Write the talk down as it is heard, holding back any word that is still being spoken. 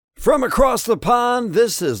From across the pond,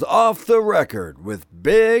 this is Off the Record with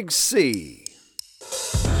Big C.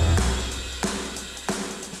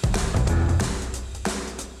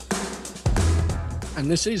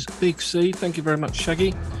 And this is Big C. Thank you very much,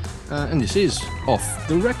 Shaggy. And this is Off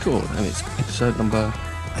the Record, and it's episode number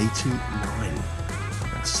 89.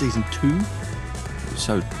 That's season 2,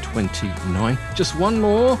 episode 29. Just one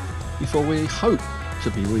more before we hope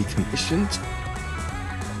to be recommissioned.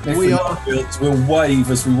 We'll wave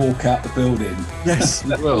as we walk out the building. Yes,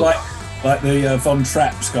 we will. like the Von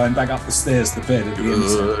Trapps going back up the stairs to bed at the end.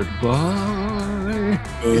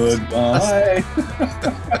 Goodbye.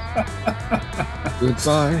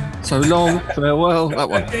 Goodbye. So long. Farewell. That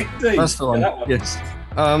one. Indeed. That's the one. That one. Yes.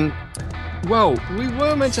 Well, we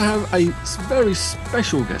were meant to have a very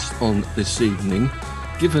special guest on this evening,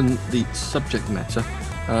 given the subject matter.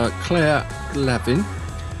 Claire Glavin,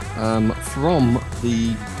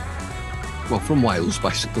 from Wales,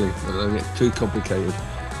 basically. I don't get too complicated.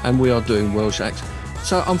 And we are doing Welsh acts.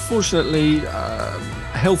 So unfortunately,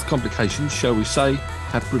 health complications, shall we say,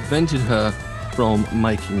 have prevented her from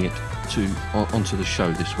making it onto the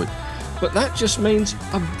show this week. But that just means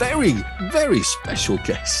a very, very special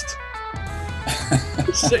guest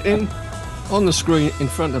sitting on the screen in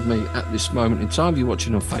front of me at this moment in time. If you're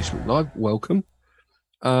watching on Facebook Live, welcome.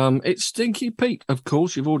 It's Stinky Pete, of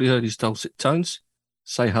course. You've already heard his dulcet tones.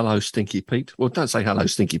 Say hello, Stinky Pete. Well, don't say hello,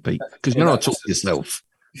 Stinky Pete, because you're not talking to yourself.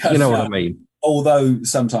 You know what I mean? Although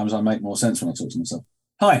sometimes I make more sense when I talk to myself.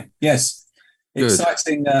 Hi, yes. Good.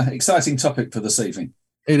 Exciting topic for this evening.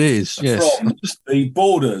 It is, yes. From the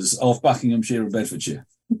borders of Buckinghamshire and Bedfordshire.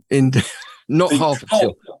 Not Hertfordshire.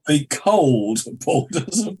 The cold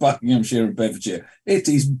borders of Buckinghamshire and Bedfordshire. It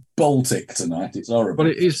is Baltic tonight. It's horrible.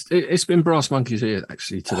 Well, it's been brass monkeys here,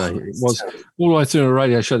 actually, today. It was all the way through a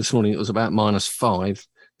radio show this morning. It was about -5.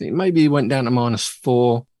 Maybe it went down to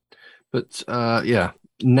 -4. But,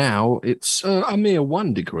 now it's a mere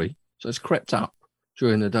 1 degree. So it's crept up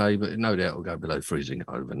during the day, but no doubt it'll go below freezing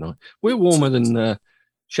overnight. We're warmer than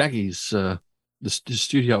Shaggy's, the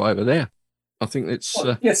studio over there. I think it's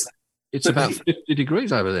yes. It's about 50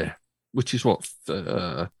 degrees over there, which is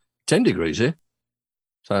 10 degrees here.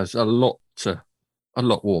 So it's a lot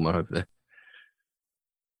warmer over there.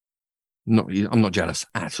 I'm not jealous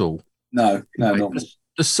at all. No, not.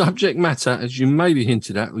 The subject matter, as you maybe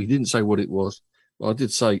hinted at, we didn't say what it was. Well, I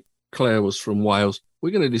did say Claire was from Wales.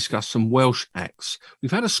 We're going to discuss some Welsh acts.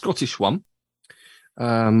 We've had a Scottish one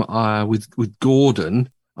with Gordon.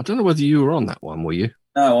 I don't know whether you were on that one, were you?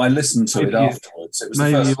 No, I listened to it afterwards. It was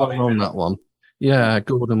maybe the first you were on that one. Yeah,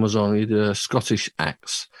 Gordon was on. He did Scottish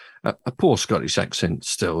acts. A poor Scottish accent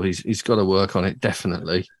still. He's got to work on it,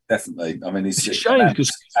 definitely. Definitely. I mean, he's a shame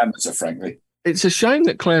because amateur, frankly. It's a shame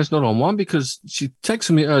that Claire's not on one because she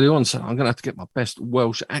texted me early on saying, I'm going to have to get my best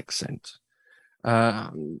Welsh accent.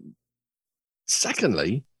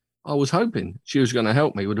 Secondly, I was hoping she was going to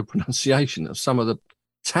help me with the pronunciation of some of the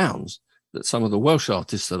towns that some of the Welsh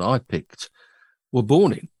artists that I picked were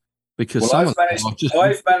born in. Because I've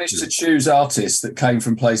managed to choose artists that came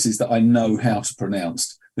from places that I know how to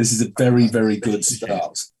pronounce. This is a very, very good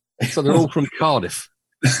start. So they're all from Cardiff.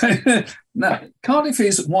 No, Cardiff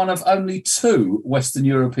is one of only 2 Western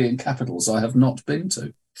European capitals I have not been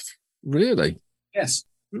to. Really? Yes.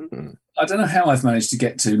 I don't know how I've managed to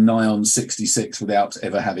get to nigh on 66 without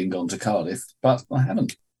ever having gone to Cardiff, but I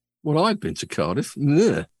haven't. Well, I've been to Cardiff.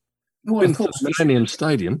 Yeah. Well, of course. The Millennium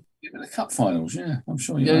Stadium. The cup finals, yeah, I'm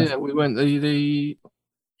sure you have. Yeah, we went we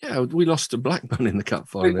lost to Blackburn in the cup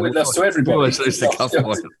final. We lost to everybody. We always lose the cup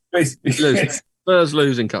final. Spurs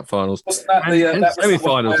losing cup finals. Wasn't that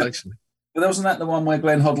semi-finals, actually. But wasn't that the one where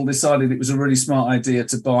Glenn Hoddle decided it was a really smart idea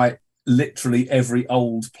to buy literally every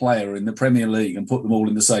old player in the Premier League and put them all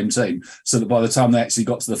in the same team, so that by the time they actually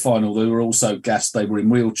got to the final, they were all so gassed they were in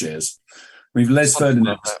wheelchairs. Les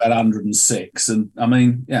Ferdinand was about 106, and I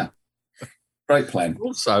mean, yeah. Great plan.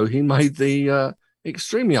 Also, he made the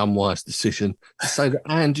extremely unwise decision to say that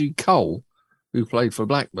Andrew Cole, who played for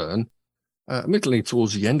Blackburn, admittedly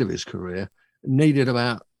towards the end of his career, needed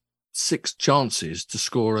about 6 chances to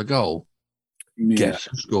score a goal. Yeah. Guess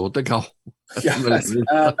who scored the goal? Yeah, let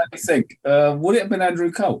me think. Would it have been Andrew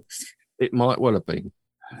Cole? It might well have been.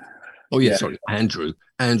 Oh, yeah, sorry, Andrew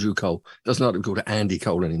Cole. Doesn't like to be called Andy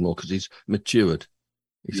Cole anymore because he's matured.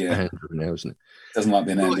 It's Andrew now, isn't it? Doesn't like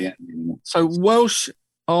being Andy anymore. So Welsh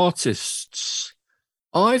artists,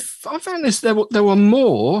 I found this. There were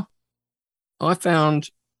more I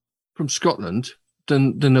found from Scotland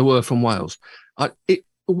than there were from Wales. I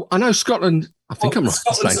know Scotland. I think I'm right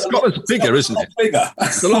in saying Scotland's bigger, isn't it? Bigger.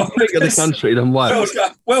 It's a lot bigger the country than Wales.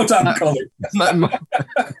 Well done, Colin.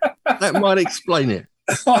 That might explain it.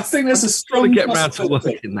 I think there's a strong Probably get round to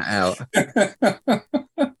working that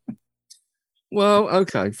out. Well,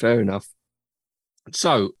 okay, fair enough.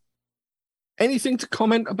 So, anything to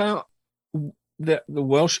comment about the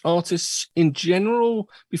Welsh artists in general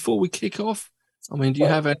before we kick off? I mean, do you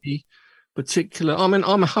have any particular? I mean,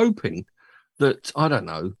 I'm hoping that, I don't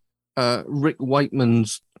know, Rick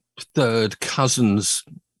Wakeman's third cousin's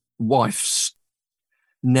wife's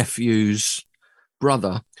nephew's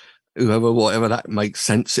brother, whatever that makes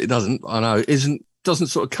sense. It doesn't. I know doesn't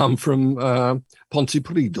sort of come from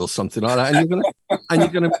Pontypridd or something like that. And you're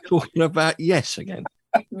gonna be talking about Yes again.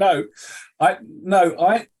 No,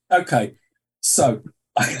 okay. So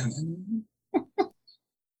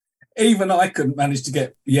even I couldn't manage to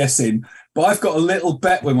get Yes in, but I've got a little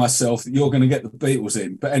bet with myself that you're going to get the Beatles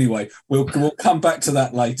in. But anyway, we'll come back to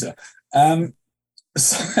that later.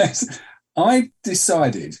 So I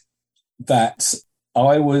decided that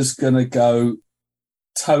I was going to go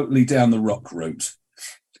totally down the rock route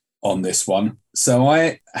on this one. So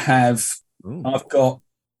I've got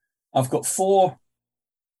four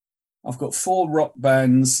rock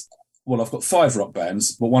bands. Well, I've got 5 rock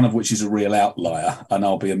bands, but one of which is a real outlier, and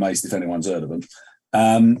I'll be amazed if anyone's heard of them.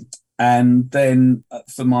 And then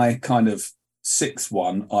for my kind of 6th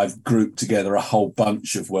one, I've grouped together a whole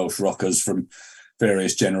bunch of Welsh rockers from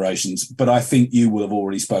various generations, but I think you will have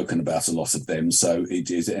already spoken about a lot of them. So it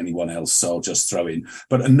is anyone else, so I'll just throw in.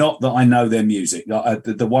 But not that I know their music.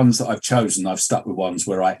 The ones that I've chosen, I've stuck with ones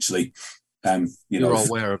where I actually, you're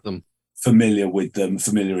aware of them, familiar with them,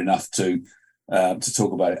 familiar enough to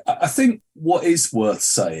talk about it. I think what is worth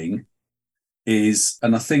saying is,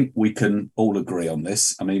 and I think we can all agree on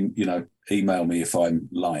this, I mean, email me if I'm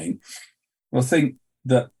lying, I think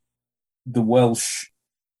that the Welsh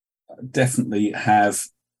definitely have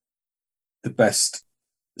the best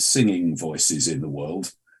singing voices in the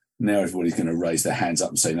world. Now everybody's going to raise their hands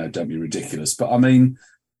up and say, no, don't be ridiculous. But I mean,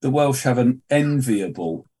 the Welsh have an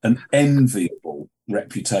enviable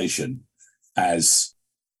reputation as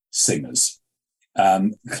singers,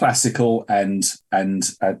 classical and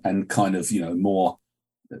kind of, more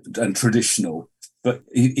and traditional. But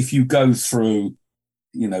if you go through,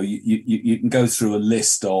 you can go through a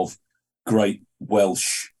list of great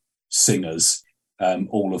Welsh singers,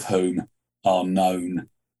 all of whom are known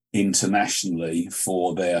internationally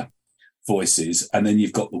for their voices. And then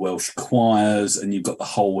you've got the Welsh choirs, and you've got the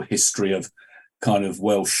whole history of kind of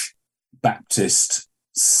Welsh Baptist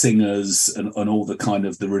singers and all the kind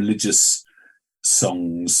of the religious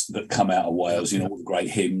songs that come out of Wales, all the great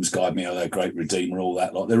hymns, Guide Me, O Thou Great Redeemer, all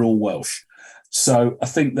that lot, they're all Welsh. So I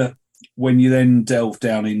think that when you then delve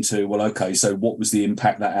down into, well, okay, so what was the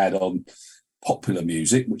impact that had on popular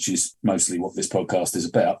music, which is mostly what this podcast is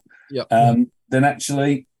about, then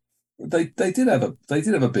actually they did have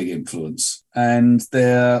a big influence. And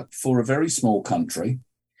they're, for a very small country,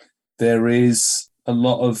 there is a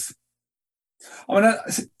lot of,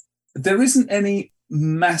 there isn't any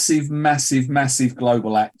massive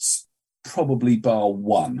global acts, probably bar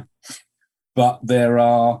one, but there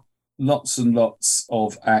are lots and lots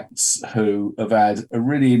of acts who have had a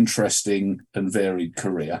really interesting and varied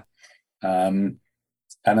career, and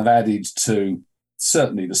have added to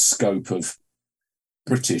certainly the scope of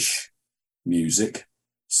British music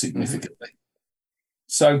significantly.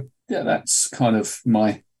 So yeah, that's kind of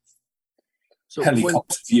my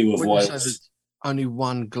helicopter view of Wales. Only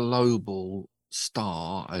one global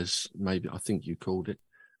star, as maybe I think you called it.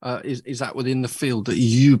 Is that within the field that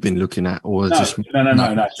you've been looking at, or no, just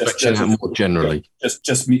more generally?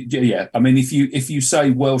 Just yeah. I mean, if you say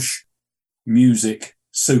Welsh music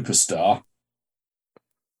superstar,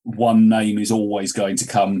 one name is always going to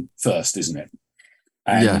come first, isn't it?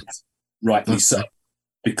 And rightly so,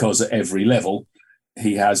 because at every level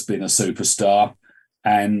he has been a superstar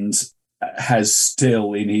and has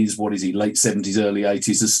still, in his, late 70s, early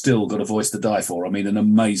 80s, has still got a voice to die for. I mean, an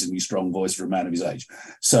amazingly strong voice for a man of his age.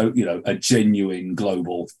 So, a genuine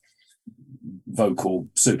global vocal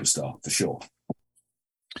superstar for sure.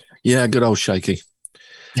 Yeah, good old Shaky.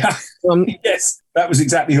 Yes, that was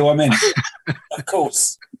exactly who I meant. Of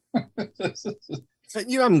course.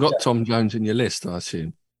 You haven't got Tom Jones in your list, I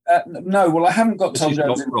assume. No, well, I haven't got Tom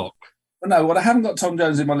Jones. Rock. No, well, I haven't got Tom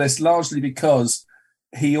Jones in my list largely because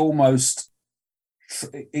he almost.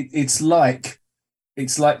 It's like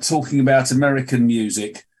talking about American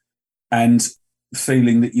music and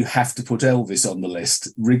feeling that you have to put Elvis on the list,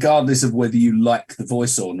 regardless of whether you like the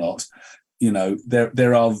voice or not.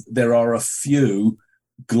 There are a few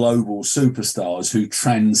global superstars who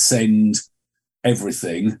transcend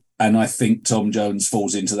everything, and I think Tom Jones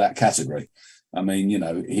falls into that category. I mean,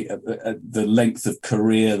 the length of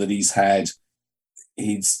career that he's had,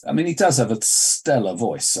 he does have a stellar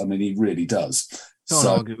voice. I mean, he really does. Can't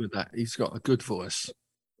argue with that. He's got a good voice.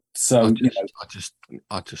 So I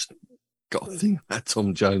just got a thing about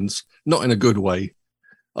Tom Jones, not in a good way.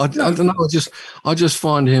 I don't know. I just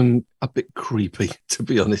find him a bit creepy, to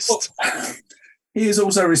be honest. Well, he is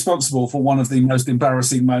also responsible for one of the most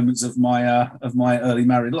embarrassing moments of my early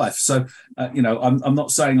married life. So, I'm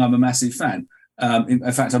not saying I'm a massive fan.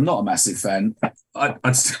 In fact, I'm not a massive fan.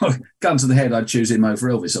 I'd still, gun to the head, I'd choose him over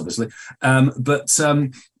Elvis, obviously.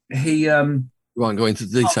 He. We won't go into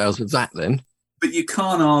the details of that then. But you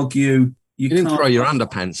can't argue. You didn't throw your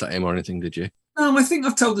underpants at him or anything, did you? No, I think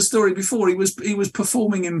I've told the story before. He was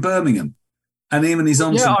performing in Birmingham, and him and his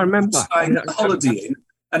aunts. Yeah, I remember. Holidaying,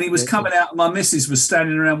 and he was coming out. And my missus was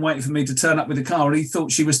standing around waiting for me to turn up with the car, and he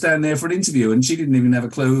thought she was standing there for an interview, and she didn't even have a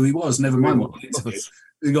clue who he was. Never mind what the interview.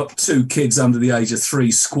 He got 2 kids under the age of 3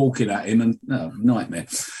 squawking at him, and nightmare.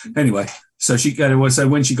 Anyway, so so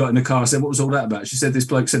when she got in the car, I said, "What was all that about?" She said, "This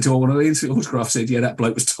bloke said to her one of the autograph." I said, "Yeah, that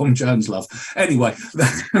bloke was Tom Jones, love." Anyway,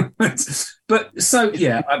 but so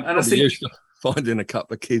yeah, and I think finding a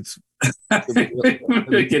couple of kids. Don't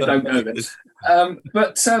go there.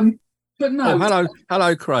 But no. Oh,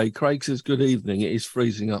 hello, Craig. Craig says, "Good evening. It is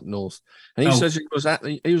freezing up north," and he says he was at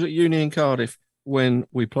Uni in Cardiff when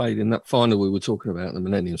we played in that final we were talking about at the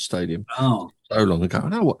Millennium Stadium. Oh, so long ago. I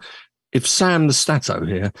know what. If Sam the Stato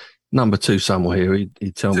here, number 2 somewhere here,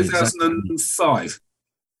 he'd tell me. 2005. Exactly.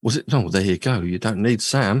 Was it? Oh, there you go. You don't need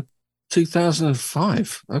Sam.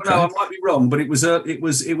 2005. Okay. No, I might be wrong, but it was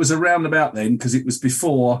around about then because it was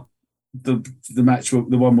before the match,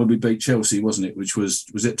 the one where we beat Chelsea, wasn't it? Which was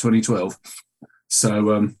it 2012?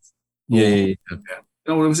 So yeah.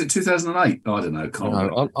 Oh, was it 2008? I don't know.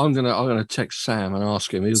 I'm gonna text Sam and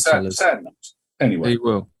ask him. He'll tell us. Sam knows. Anyway, he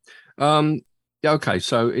will. Yeah. Okay.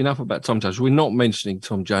 So enough about Tom Jones. We're not mentioning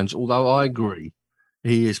Tom Jones, although I agree,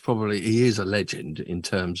 he is a legend in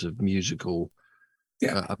terms of musical.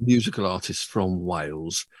 Yeah. A musical artist from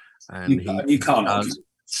Wales, and you can't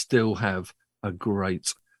still have a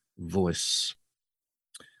great voice.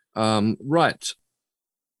 Right,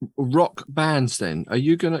 rock bands. Then are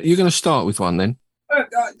you gonna start with one then?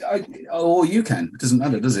 Or you can. It doesn't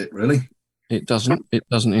matter, does it? Really? It doesn't. It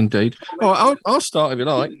doesn't indeed. Oh, I'll start if you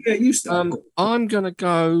like. Yeah, you start. I'm gonna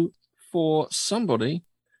go for somebody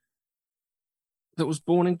that was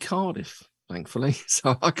born in Cardiff, thankfully,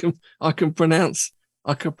 so I can pronounce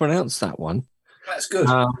that one. That's good.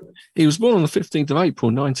 He was born on the 15th of April,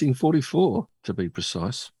 1944, to be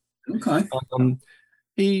precise. Okay.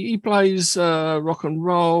 He plays rock and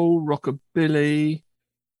roll, rockabilly,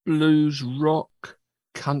 blues rock,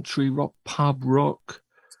 country rock, pub rock.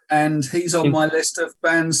 And he's on my list of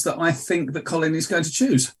bands that I think that Colin is going to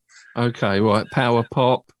choose. Okay, right. Power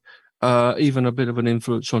pop, even a bit of an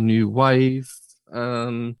influence on new wave,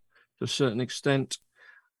 to a certain extent.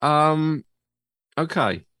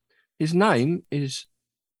 Okay. His name is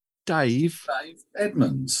Dave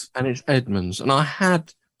Edmunds. And it's Edmunds. And I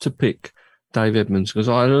had to pick Dave Edmunds because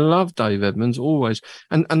I love Dave Edmunds always.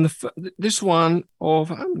 And this one of,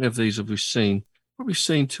 how many of these have we seen? Probably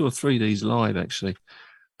seen 2 or 3 of these live, actually.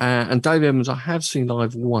 And Dave Edmunds, I have seen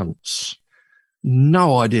live once.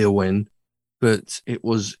 No idea when, but it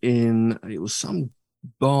was some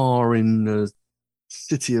bar in the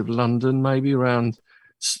city of London, maybe around,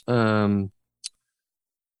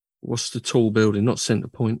 what's the tall building? Not Centre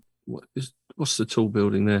Point. What's the tall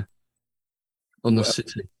building there on the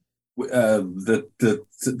city? The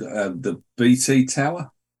BT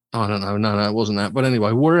Tower. I don't know. No, it wasn't that. But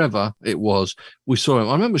anyway, wherever it was, we saw him.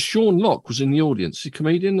 I remember Sean Locke was in the audience, the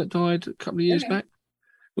comedian that died a couple of years back,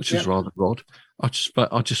 which is rather odd. I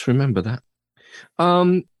just remember that.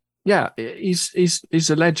 He's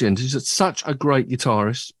a legend. He's such a great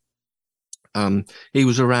guitarist. He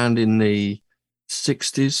was around in the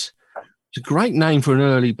 60s. A great name for an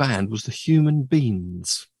early band was the Human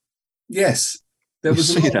Beans. Yes, there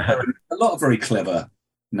was a lot of very clever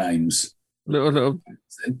names. Little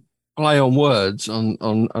play on words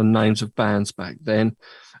on names of bands back then,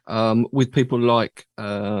 with people like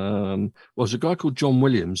was a guy called John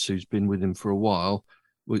Williams who's been with him for a while.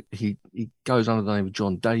 He goes under the name of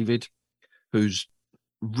John David, who's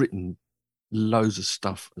written loads of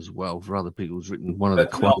stuff as well for other people. He's written one of the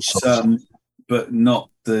quotes. But not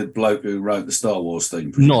the bloke who wrote the Star Wars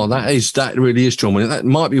theme. No, that really is John Williams. That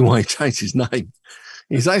might be why he changed his name.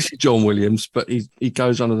 He's actually John Williams, but he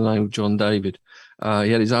goes under the name of John David.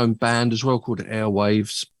 He had his own band as well called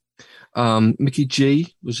Airwaves. Mickey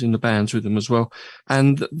G was in the bands with him as well.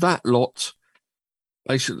 And that lot,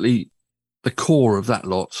 basically the core of that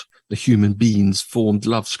lot, the Human Beings, formed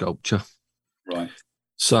Love Sculpture. Right.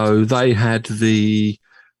 So they had the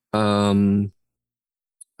Sabre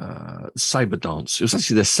Dance. It was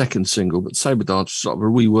actually their second single, but Sabre Dance was sort of a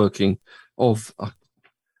reworking of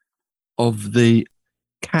the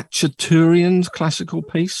Khachaturian classical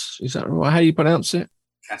piece. Is that right? How you pronounce it?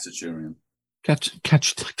 Khachaturian.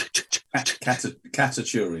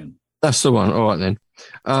 Khachaturian. That's the one. All right then.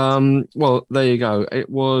 Well, there you go. It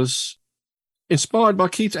was inspired by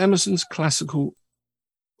Keith Emerson's classical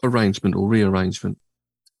arrangement or rearrangement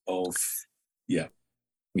of, yeah.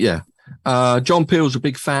 John Peel's a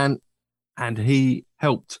big fan, and he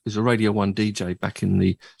helped as a Radio 1 DJ back in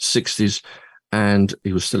the 60s, and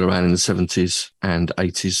he was still around in the 70s and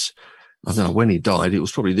 80s. I don't know when he died. It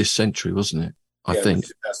was probably this century, wasn't it? I think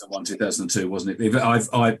 2001, 2002, wasn't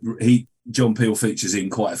it? John Peel features in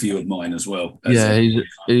quite a few of mine as well.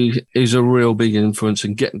 He's a real big influence,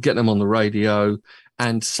 and getting them on the radio.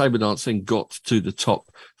 And Sabre Dancing got to the top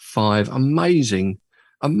 5. Amazing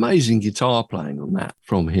guitar playing on that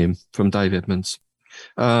from Dave Edmunds.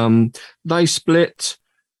 They split,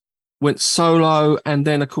 went solo, and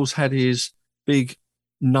then of course had his big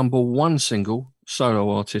 #1 single,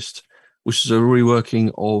 Solo Artist, which is a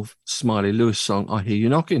reworking of Smiley Lewis' song I Hear You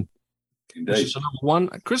Knocking. Indeed. Which is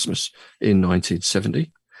 #1 at Christmas in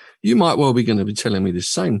 1970. You might well be going to be telling me the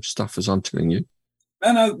same stuff as I'm telling you.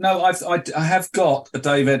 No. I have got a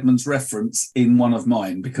Dave Edmunds reference in one of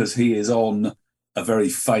mine because he is on a very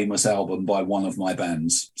famous album by one of my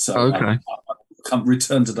bands. So okay. I'll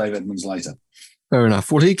return to Dave Edmunds later. Fair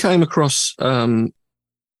enough. Well, he came across when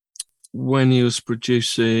he was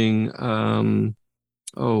producing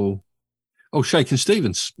Shakin'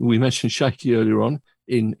 Stevens. We mentioned Shaky earlier on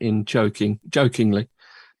in jokingly,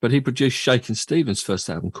 but he produced Shakin' Stevens' first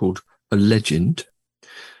album called A Legend,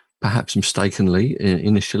 perhaps mistakenly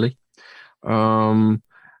initially. That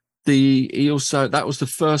was the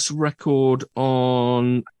first record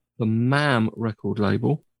on the MAM record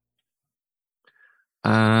label.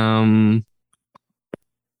 Got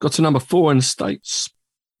to #4 in the States.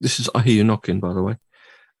 This is I Hear You Knocking, by the way.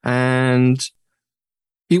 And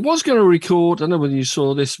he was going to record, I don't know whether you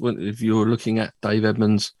saw this, if you were looking at Dave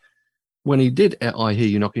Edmunds, when he did I Hear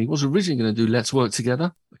You Knocking, he was originally going to do Let's Work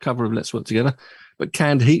Together, a cover of Let's Work Together, but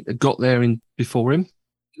Canned Heat had got there before him.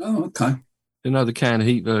 Oh, okay. You know, the Canned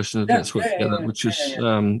Heat version of Let's Work Together, which was,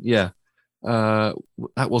 that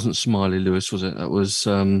wasn't Smiley Lewis, was it? That was,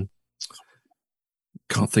 I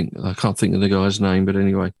can't think of the guy's name, but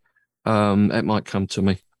anyway, it might come to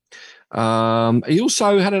me. He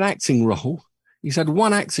also had an acting role. He's had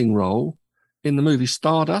one acting role in the movie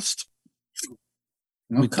Stardust.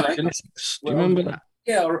 Okay. Do you remember that?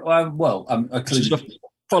 Yeah. I clearly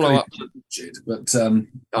follow up. But I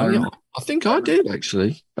think I did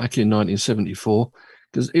actually back in 1974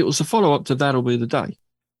 because it was a follow up to That'll Be the Day.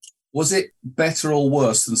 Was it better or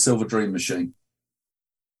worse than Silver Dream Machine?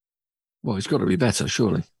 Well, it's got to be better,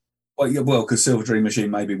 surely. Well, because Silver Dream Machine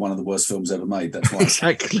may be one of the worst films ever made. That's why.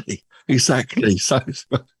 Exactly. So,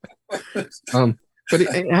 but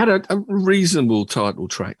it had a reasonable title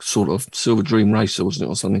track, sort of Silver Dream Racer, wasn't it,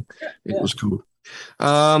 or something? Yeah. It was cool.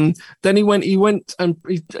 Then he went and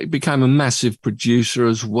he became a massive producer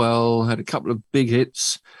as well. Had a couple of big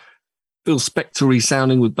hits. Phil Spector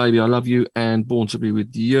sounding with Baby I Love You and Born to Be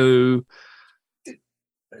With You.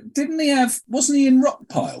 Didn't he wasn't he in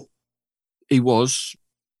Rockpile? He was.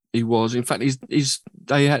 In fact, he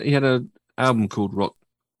had an album called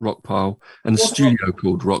Rockpile and a studio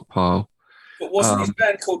called Rockpile. But wasn't his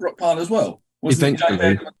band called Rockpile as well?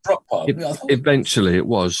 Eventually it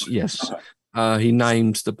was, yes. Okay. He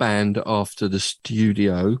named the band after the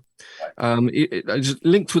studio. It's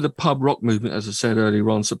linked with the pub rock movement, as I said earlier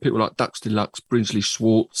on. So people like Dux Deluxe, Brinsley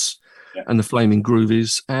Schwartz, and the Flaming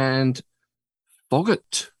Groovies, and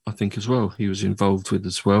Foggett, I think, as well. He was involved with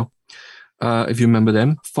as well. If you remember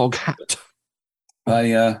them, Foghat.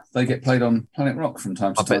 They get played on Planet Rock from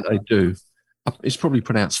time to time. I bet they do. It's probably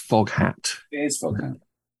pronounced Foghat. It is Foghat.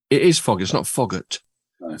 It is Fog. It's not Foggett.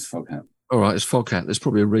 No, it's Foghat. All right, it's Foghat. There's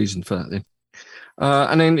probably a reason for that then.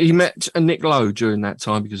 And then he met Nick Lowe during that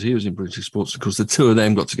time because he was in British Sports. Because the two of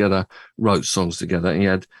them got together, wrote songs together, and he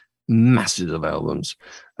had masses of albums.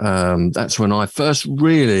 That's when I first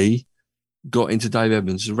really got into Dave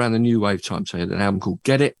Edmunds around the New Wave time. So he had an album called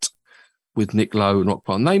Get It with Nick Lowe and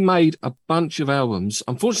Rockpile. And they made a bunch of albums.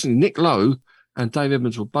 Unfortunately, Nick Lowe and Dave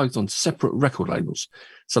Edmunds were both on separate record labels,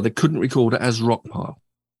 so they couldn't record it as Rockpile.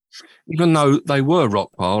 Even though they were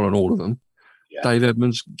Rockpile on all of them, Dave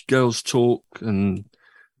Edmunds, Girls Talk, and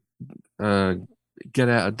Get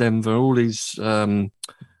Out of Denver, all these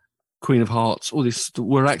Queen of Hearts, all these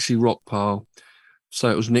were actually Rockpile. So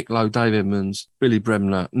it was Nick Lowe, Dave Edmunds, Billy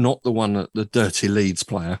Bremner, not the one, the Dirty Leeds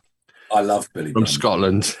player. I love Billy from Bremner.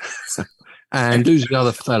 Scotland. And who's the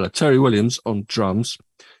other fella? Terry Williams on drums,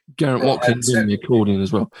 Garrett Watkins in the accordion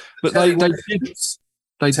as well. But Terry Williams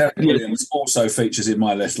also features in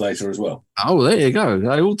My Left Later as well. Oh, there you go.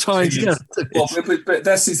 They all tie together. Well, but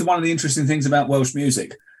that's one of the interesting things about Welsh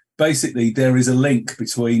music. Basically, there is a link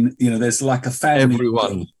between, there's like a family.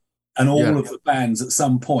 Everyone. And all of the bands at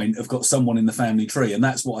some point have got someone in the family tree. And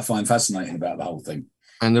that's what I find fascinating about the whole thing.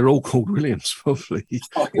 And they're all called Williams, probably.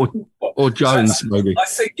 Or Jones, maybe. I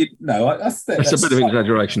think, I think that's a bit of an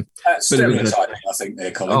exaggeration. Stereotyping, I think,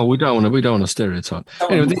 there, Colin. Oh, we don't want to stereotype.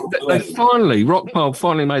 Anyway, Rockpile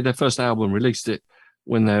finally made their first album, released it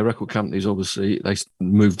when their record companies, obviously, they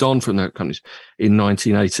moved on from their companies in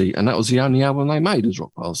 1980. And that was the only album they made as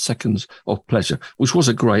Rockpile, Seconds of Pleasure, which was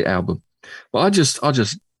a great album. But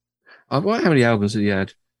how many albums did he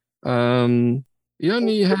had? He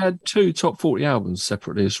only had 2 top 40 albums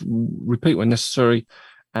separately. It's Repeat When Necessary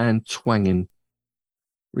and Twangin'.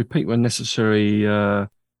 Repeat When Necessary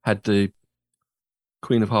had the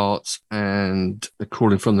Queen of Hearts and the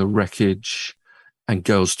Crawling from the Wreckage and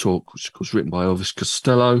Girls Talk, which was written by Elvis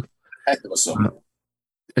Costello. Heck of a song.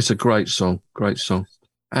 It's a great song.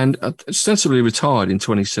 And ostensibly retired in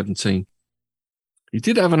 2017. He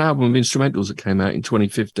did have an album of instrumentals that came out in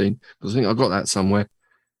 2015. I think I got that somewhere.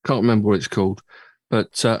 Can't remember what it's called.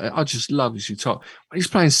 But I just love his guitar. He's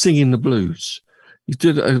playing Singing the Blues. He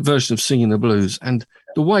did a version of Singing the Blues. And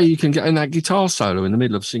the way you can get in that guitar solo in the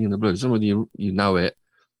middle of Singing the Blues, I don't know whether you know it,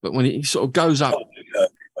 but when he sort of goes up,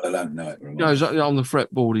 I don't know it. Goes up on the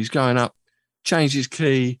fretboard, he's going up, changes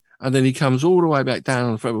key, and then he comes all the way back down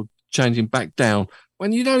on the fretboard, changing back down.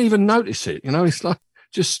 When you don't even notice it, it's like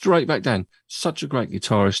just straight back down. Such a great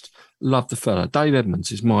guitarist. Love the fella. Dave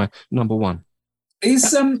Edmunds is my number one.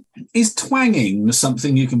 Is twanging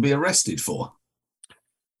something you can be arrested for?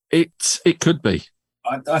 It could be.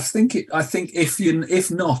 I think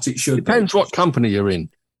if not, it should. Depends what company you're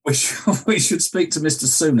in. We should speak to Mr.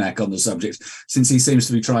 Sunak on the subject, since he seems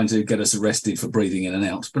to be trying to get us arrested for breathing in and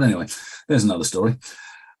out. But anyway, there's another story.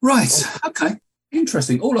 Right. Okay.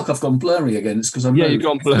 Interesting. Oh, look, I've gone blurry again. It's because I'm you've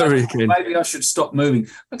gone blurry again. Maybe I should stop moving.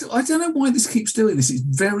 I don't know why this keeps doing this. It's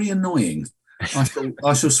very annoying.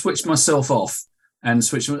 I shall switch myself off. And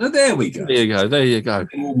switch. There we go. There you go.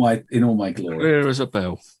 In all my glory. Clear as a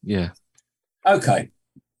bell. Yeah. Okay.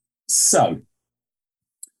 So,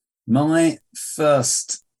 my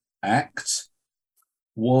first act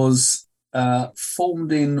was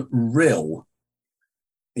formed in Rill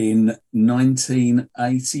in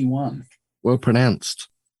 1981. Well pronounced.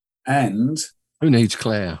 And who needs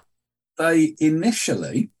Claire? They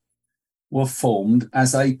initially were formed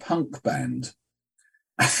as a punk band,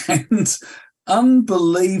 and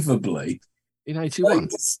unbelievably, in 81,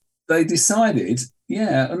 they decided,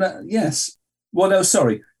 yes. Well, no,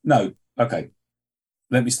 sorry, no. Okay,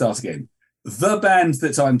 let me start again. The band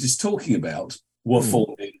that I'm just talking about were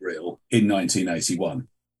formed in Rill in 1981.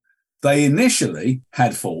 They initially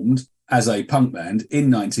had formed as a punk band in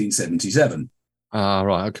 1977. Ah,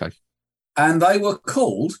 right, okay. And they were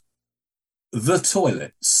called The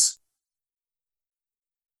Toilets.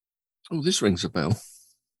 Oh, this rings a bell.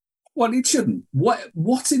 Well, it shouldn't.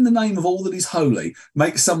 What in the name of all that is holy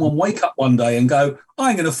makes someone wake up one day and go,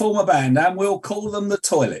 I'm going to form a band and we'll call them The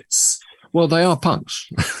Toilets? Well, they are punks.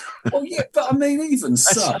 Well, yeah, but I mean, even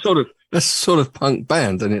so. That's sort of punk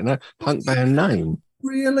band, isn't it? No? Punk band name.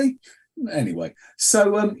 Really? Anyway,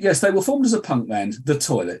 so, yes, they were formed as a punk band, The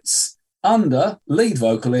Toilets, under lead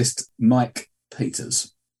vocalist Mike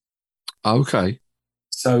Peters. Okay.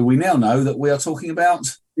 So we now know that we are talking about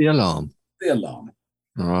The Alarm. The Alarm.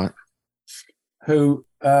 All right. Who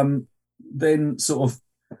then sort of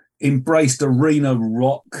embraced arena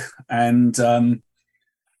rock. And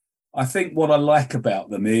I think what I like about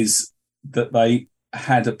them is that they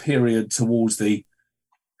had a period towards the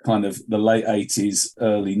kind of the late 80s,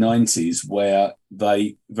 early 90s, where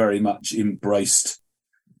they very much embraced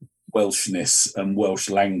Welshness and Welsh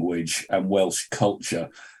language and Welsh culture.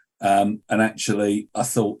 And actually, I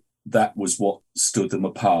thought that was what stood them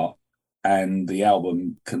apart. And the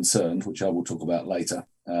album Concerned, which I will talk about later,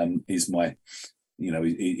 is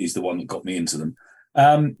is the one that got me into them.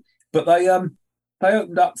 But they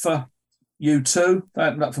opened up for U2, they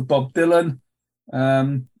opened up for Bob Dylan,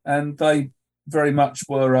 and they very much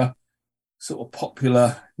were a sort of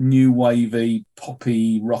popular, new wavy,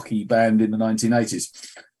 poppy, rocky band in the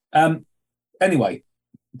 1980s. Anyway,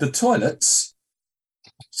 The Toilets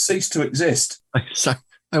ceased to exist. So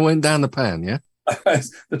they went down the pan, yeah?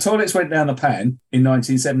 The Toilets went down the pan in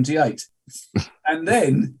 1978. And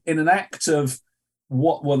then, in an act of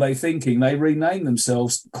what were they thinking? They renamed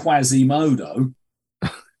themselves Quasimodo.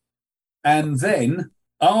 And then,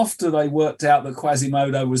 after they worked out that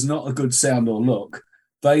Quasimodo was not a good sound or look,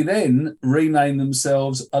 they then renamed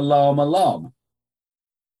themselves Alarm Alarm.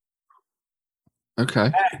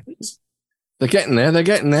 Okay. And They're getting there. They're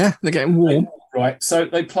getting warm. right. So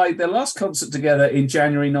they played their last concert together in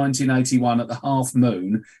January 1981 at the Half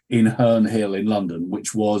Moon in Herne Hill in London,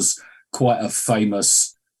 which was quite a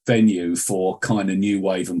famous venue for kind of new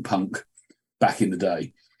wave and punk back in the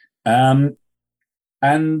day.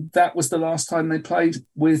 And that was the last time they played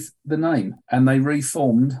with the name, and they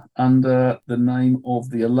reformed under the name of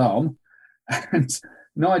The Alarm. And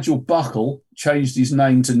Nigel Buckle changed his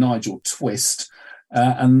name to Nigel Twist,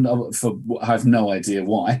 and I have no idea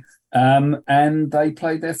why. And they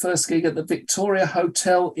played their first gig at the Victoria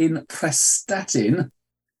Hotel in Prestatyn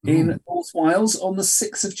in North Wales on the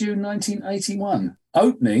 6th of June 1981,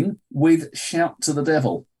 opening with Shout to the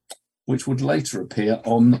Devil, which would later appear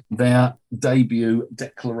on their debut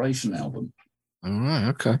Declaration album. All right,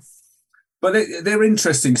 okay. But they're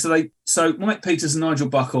interesting. So Mike Peters and Nigel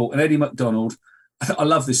Buckle and Eddie MacDonald, I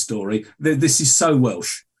love this story. This is so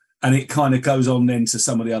Welsh, and it kind of goes on then to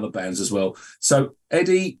some of the other bands as well. So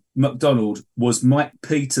Eddie MacDonald was Mike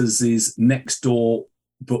Peters' next door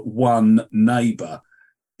but one neighbour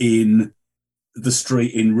in the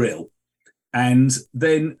street in Rill. And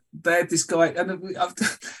then they had this guy, and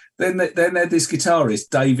then they had this guitarist,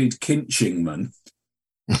 David Kinchingman,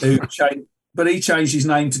 who changed his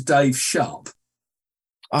name to Dave Sharp.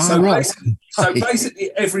 Oh, so, right. So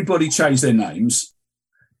basically, everybody changed their names.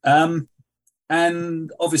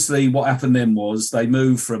 And obviously, what happened then was they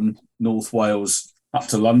moved from North Wales up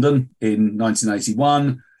to London in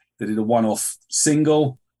 1981. They did a one-off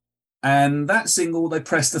single, and that single they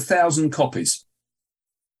pressed 1,000 copies.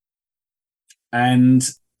 And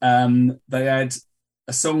they had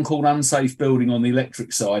a song called Unsafe Building on the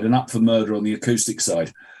electric side and Up for Murder on the acoustic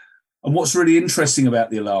side. And what's really interesting about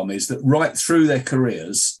The Alarm is that right through their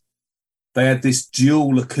careers, they had this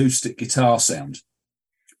dual acoustic guitar sound.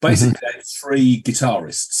 Basically, they had three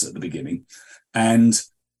guitarists at the beginning. And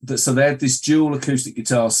so they had this dual acoustic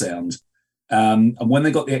guitar sound. And when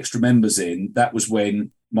they got the extra members in, that was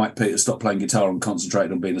when Mike Peters stopped playing guitar and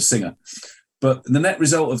concentrated on being a singer. But the net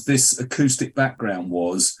result of this acoustic background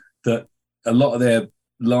was that a lot of their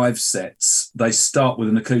live sets, they start with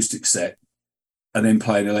an acoustic set and then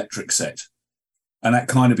play an electric set. And that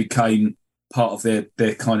kind of became part of their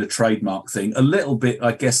kind of trademark thing. A little bit,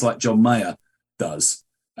 I guess, like John Mayer does,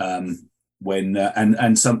 when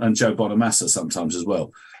and Joe Bonamassa sometimes as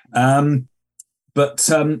well. But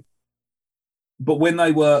when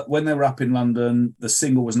they were up in London, the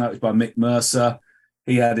single was noticed by Mick Mercer.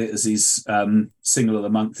 He had it as his single of the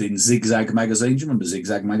month in Zigzag magazine. Do you remember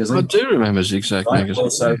Zigzag magazine? I do remember Zigzag magazine. Well,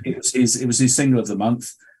 so it was his single of the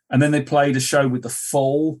month. And then they played a show with The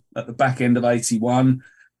Fall at the back end of 81,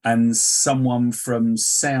 and someone from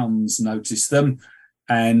Sounds noticed them,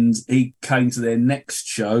 and he came to their next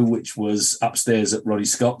show, which was upstairs at Roddy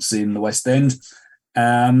Scott's in the West End.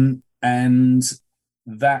 And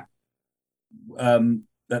that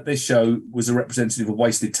this show was a representative of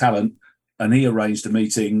Wasted Talent, and he arranged a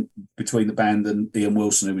meeting between the band and Ian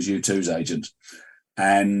Wilson, who was U2's agent.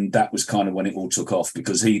 And that was kind of when it all took off,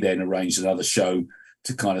 because he then arranged another show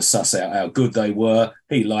to kind of suss out how good they were.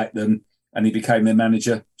 He liked them, and he became their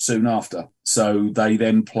manager soon after. So they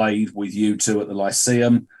then played with U2 at the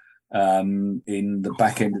Lyceum in the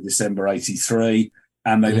back end of December 83,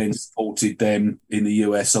 and they then supported them in the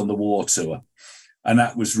US on the War Tour. And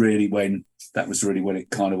that was really when it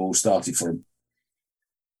kind of all started for them.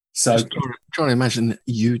 So trying to imagine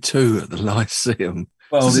U2 at the Lyceum.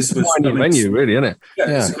 Well, this was a venue, really, isn't it?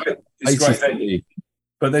 Yeah. It's a great venue.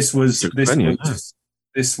 But this was in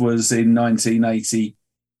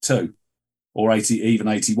 1982 or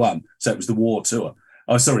 81. So it was the War Tour.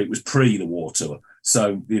 Oh, sorry, it was pre the War Tour.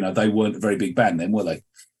 So, they weren't a very big band then, were they?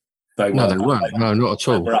 They weren't. No, not at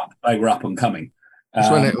all. They were up and coming.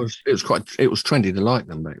 When it was trendy to like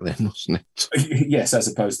them back then, wasn't it? Yes, as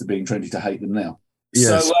opposed to being trendy to hate them now.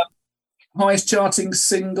 Yes. So highest charting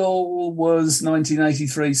single was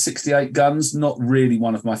 1983's 68 Guns, not really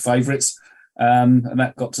one of my favourites. And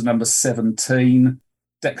that got to number 17.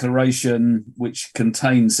 Declaration, which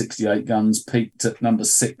contained 68 Guns, peaked at number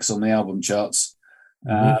 6 on the album charts.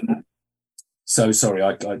 So sorry,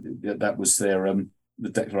 that was their the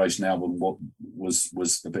Declaration album. What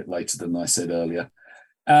was a bit later than I said earlier,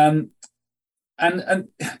 and then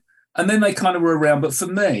they kind of were around. But for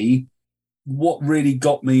me, what really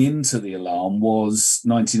got me into The Alarm was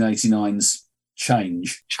 1989's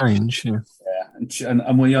Change. Change, yeah. And and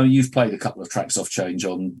well, you've played a couple of tracks off Change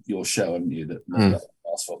on your show, haven't you? That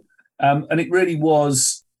asked for, and it really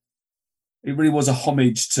was a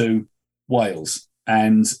homage to Wales.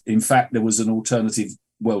 And in fact, there was an alternative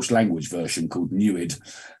Welsh language version called Newid,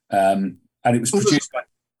 and it was produced by.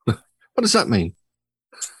 What does that mean?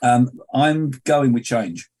 I'm going with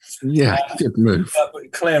Change. Yeah, good move.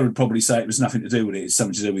 But Claire would probably say it was nothing to do with it. It's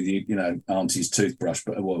something to do with Auntie's toothbrush,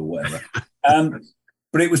 but whatever.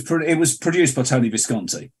 But it was produced by Tony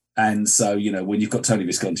Visconti, and so when you've got Tony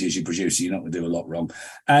Visconti as your producer, you're not going to do a lot wrong.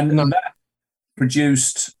 And that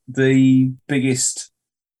produced the biggest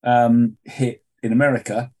hit in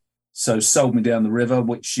America. So "Sold Me Down the River,"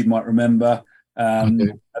 which you might remember,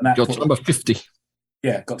 and that got number 50.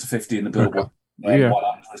 Yeah, got to 50 in the Billboard.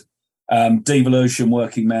 100. Devolution,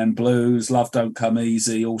 Working Man Blues, Love Don't Come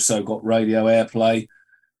Easy also got radio airplay.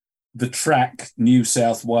 The track New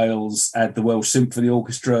South Wales had the Welsh Symphony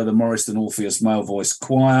Orchestra, the Morriston Orpheus Male Voice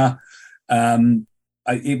Choir.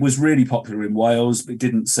 It was really popular in Wales, but it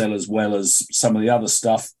didn't sell as well as some of the other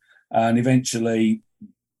stuff. And eventually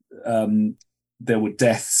there were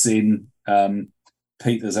deaths in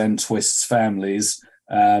Peter's and Twist's families.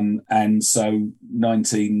 And so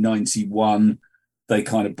 1991, they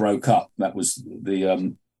kind of broke up. That was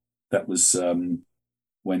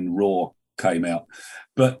when Raw came out.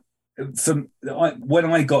 But when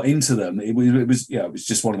I got into them, it was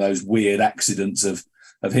just one of those weird accidents of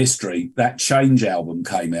history. That Change album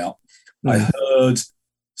came out. I heard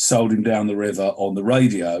 "Sold Him Down the River" on the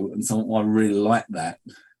radio and thought, well, I really like that.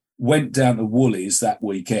 Went down to Woolies that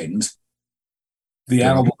weekend. The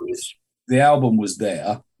album was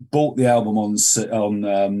there. Bought the album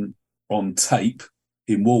on tape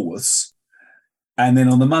in Woolworths, and then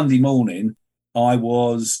on the Monday morning, I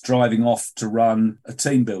was driving off to run a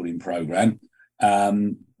team building program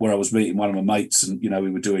where I was meeting one of my mates, and we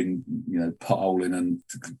were doing potholing and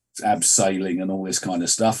abseiling and all this kind of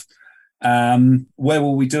stuff. Where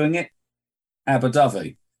were we doing it? Abu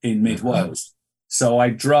Dhabi in mid Wales. So I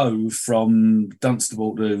drove from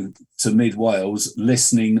Dunstable to mid Wales,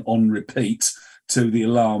 listening on repeat to the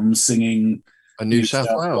alarms, singing a New South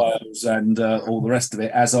Wales and all the rest of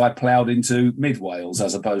it as I ploughed into mid Wales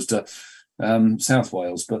as opposed to South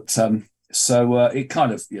Wales. But so it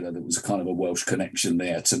kind of, there was kind of a Welsh connection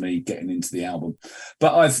there to me getting into the album.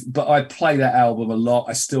 But I play that album a lot.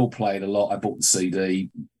 I still play it a lot. I bought the CD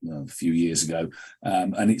a few years ago,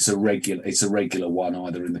 and it's a regular one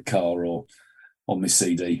either in the car or on my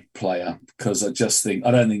CD player, because I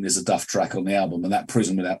don't think there's a duff track on the album, and that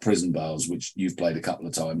 "Prison Without Prison Bars," which you've played a couple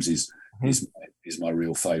of times, is my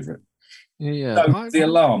real favourite. Yeah, so the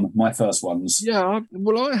Alarm, my first ones. Yeah,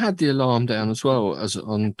 I had the Alarm down as well as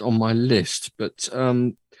on my list, but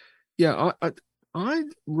I'm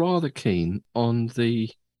rather keen on the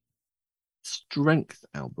Strength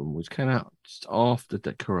album, which came out just after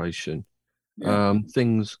Decoration. Yeah.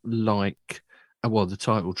 Things like the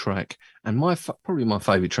title track, and probably my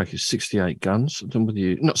favourite track is 68 Guns. I don't know whether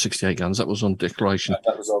you, not 68 Guns, that was on Declaration.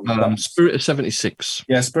 That was on Spirit of 76.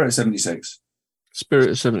 Yeah, Spirit of 76. Spirit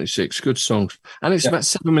of 76, good song. And it's about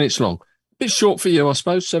 7 minutes long. Bit short for you, I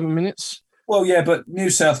suppose, 7 minutes? Well, yeah, but New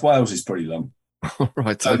South Wales is pretty long.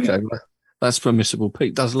 Right, okay. That's permissible.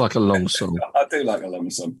 Pete does like a long song. I do like a long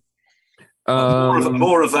song.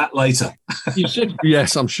 More of that later. You said,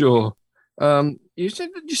 yes, I'm sure. Did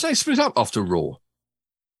you say split up after Raw?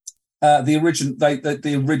 The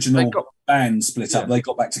original band split up. They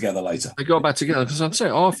got back together later. They got back together because I'd say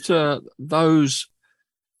after those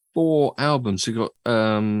 4 albums, they got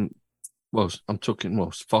I'm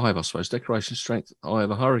talking 5, I suppose. Decoration, Strength, Eye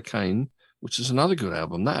of a Hurricane, which is another good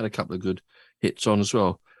album. That had a couple of good hits on as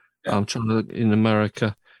well. Yeah. I'm trying to look in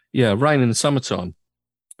America. Yeah, Rain in the Summertime,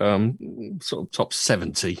 sort of top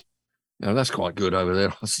 70. Now, that's quite good over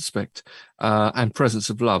there, I suspect. And Presence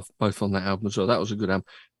of Love, both on that album as well. That was a good album.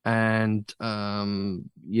 And, I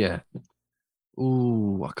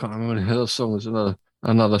can't remember the other song. There's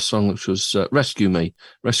another song which was Rescue Me.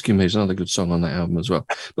 Rescue Me is another good song on that album as well.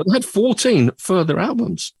 But they had 14 further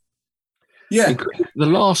albums. Yeah. The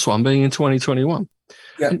last one being in 2021.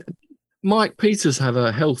 Yeah. And Mike Peters had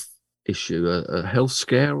a health issue, a health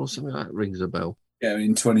scare or something like that. Rings a bell. Yeah,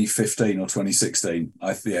 in 2015 or 2016,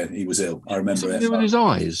 he was ill. I remember it. Something to do with his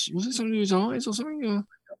eyes? Was it something to do with his eyes or something?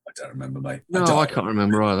 I don't remember, mate. No, I can't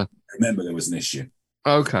remember either. I remember there was an issue.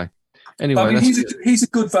 Okay. Anyway, he's a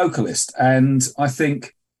good vocalist, and I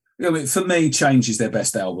think for me, Change is their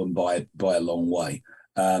best album by a long way.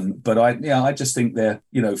 But I just think they're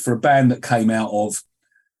for a band that came out of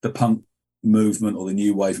the punk movement or the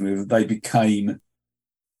new wave movement, they became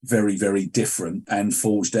very, very different and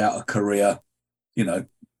forged out a career.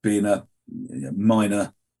 Being a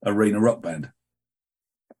minor arena rock band.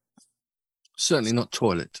 Certainly not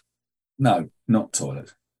Toilet. No, not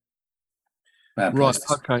Toilet. Bad Right.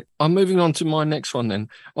 place. Okay. I'm moving on to my next one then.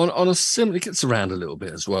 On a similar, it gets around a little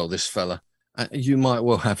bit as well. This fella, you might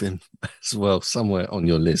well have him as well somewhere on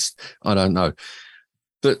your list. I don't know.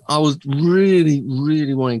 But I was really,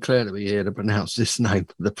 really wanting Claire to be here to pronounce this name,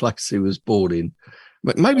 the place he was born in.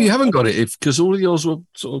 But maybe you haven't got it because all of yours were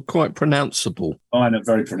sort of quite pronounceable. Mine are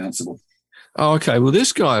very pronounceable. Oh, okay. Well,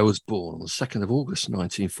 this guy was born on the 2nd of August,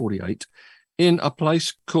 1948, in a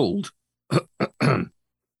place called...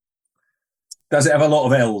 Does it have a lot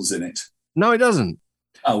of L's in it? No, it doesn't.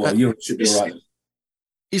 Oh, well, you should be all right.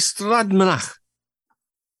 Istradmanach.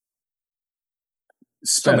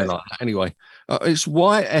 Something like that. Anyway, it's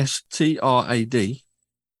Ystrad,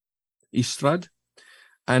 Istrad,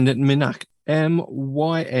 and Minach,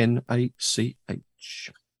 Mynach.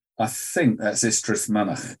 I think that's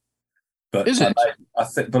Istrithmanach. But Is it?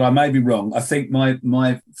 But I may be wrong. I think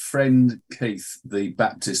my friend Keith, the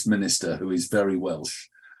Baptist minister, who is very Welsh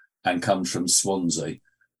and comes from Swansea,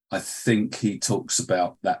 I think he talks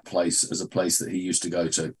about that place as a place that he used to go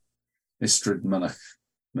to. Istradmanach.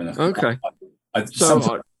 Okay.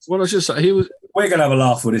 So what I should say, he was. We're going to have a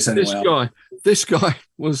laugh with this anyway. This guy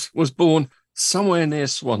was born somewhere near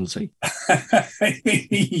Swansea.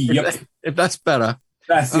 Yep. If that's better.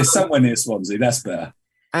 That's somewhere near Swansea. That's better.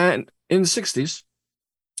 And in the 60s,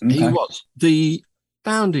 he was the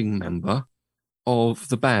founding member of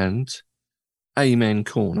the band Amen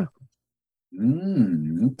Corner.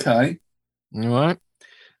 Okay. All right.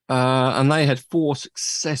 And they had 4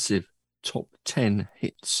 successive top 10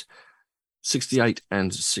 hits, 68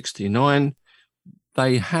 and 69.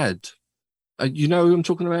 They had, you know who I'm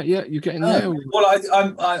talking about yet? You getting there? Well,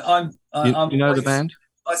 I'm you know the band?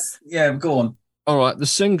 Yeah, go on. All right. The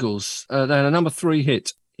singles, they had a number 3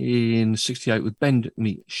 hit in 68 with Bend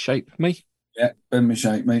Me, Shape Me. Yeah, Bend Me,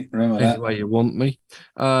 Shape Me. Remember that. Any Way You Want Me.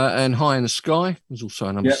 And High in the Sky was also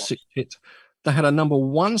a number 6 hit. They had a number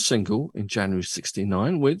 1 single in January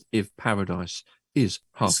 69 with If Paradise Is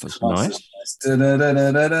Half as Nice. That's a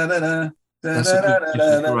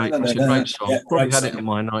great song. Yeah, Probably had it in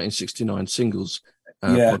my 1969 singles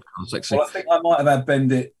podcast, actually. Well, I think I might have had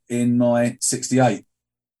Bend It in my 68.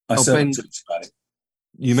 I certainly talked about it.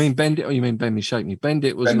 You mean Bend It or you mean Bend Me, Shape Me? Bend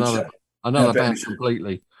It was another band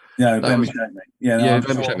completely. Yeah, Bend Me, Shape Me. Yeah,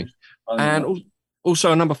 Bend Me, Shape Me. And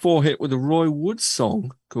also a number 4 hit with a Roy Wood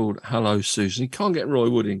song called Hello, Susan. You can't get Roy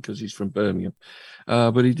Wood in because he's from Birmingham.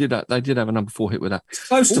 But he did that. They did have a number 4 hit with that. It's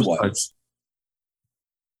close to Wales.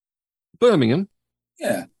 Birmingham?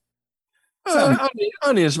 Yeah.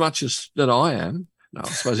 Only as much as that I am. No, I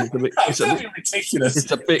suppose it's a bit, ridiculous.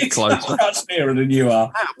 It's a bit closer. Much nearer than you are.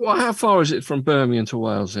 How far is it from Birmingham to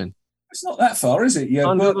Wales then? It's not that far, is it? Yeah,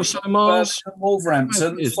 100 or so miles.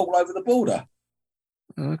 Wolverhampton, all over the border.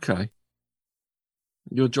 Okay.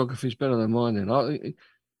 Your geography's better than mine then.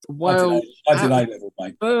 Wales. I did A level,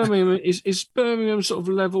 mate. Birmingham is Birmingham sort of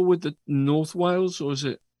level with the North Wales, or is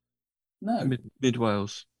it mid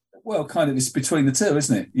Wales? Well, kind of, it's between the two,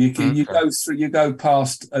 isn't it? You go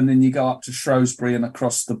past, and then you go up to Shrewsbury and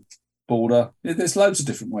across the border. There's loads of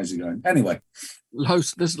different ways of going. Anyway,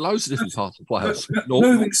 there's loads of different parts of Wales.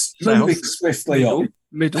 Moving swiftly on.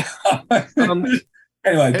 Middle.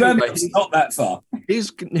 Anyway, Birmingham's not that far.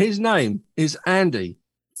 His name is Andy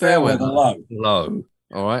Fairweather Low.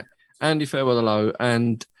 All right, Andy Fairweather Low,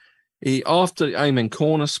 and he after the Amen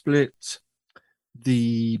Corner split,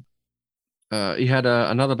 he had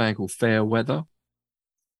another band called Fairweather,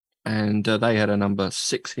 and they had a number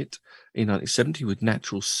 6 hit in 1970 with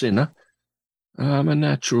Natural Sinner. I'm a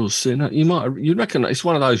natural sinner. You'd recognise, it's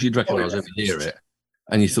one of those you'd recognise if you hear it,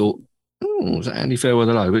 and you thought, is that Andy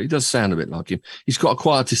Fairweather Low? But he does sound a bit like him. He's got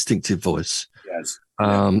quite a distinctive voice.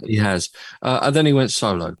 He has. And then he went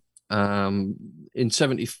solo. In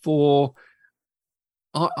 74,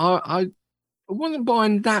 I wasn't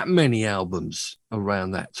buying that many albums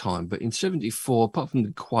around that time, but in 74, apart from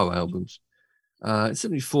the Quo albums, in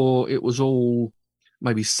 74, it was all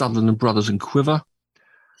maybe Sutherland Brothers and Quiver,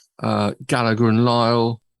 Gallagher and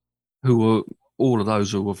Lyle, all of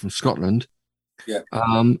those who were from Scotland. Yeah.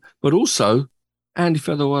 But also Andy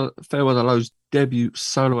Fairweather Low's debut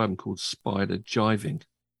solo album called Spider Jiving.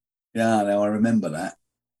 Yeah, now I remember that.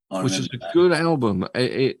 Which is a good album.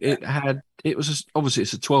 Obviously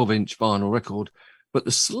it's a 12-inch vinyl record, but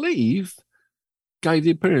the sleeve gave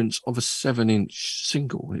the appearance of a 7-inch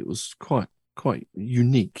single. It was quite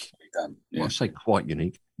unique. Well, I say quite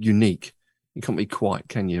unique. Unique. You can't be quite,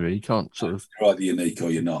 can you? You can't sort of. You're either unique or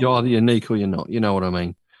you're not. You're either unique or you're not. You know what I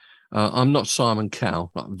mean? I'm not Simon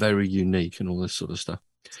Cowell, like very unique and all this sort of stuff.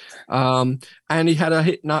 And he had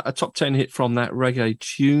a top 10 hit from that reggae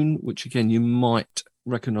tune, which again you might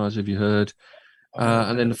recognise if you heard.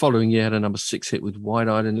 And then the following year had a number 6 hit with Wide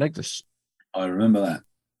Eyed and Legless. I remember that.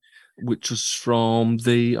 Which was from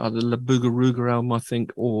the either La Booga Rooga album, I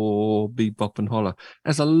think, or Bebop and Holler.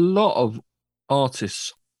 There's a lot of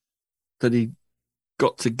artists that he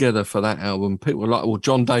got together for that album. People like, well,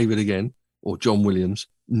 John David again, or John Williams,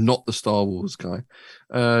 not the Star Wars guy.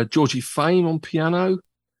 Georgie Fame on piano.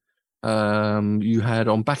 You had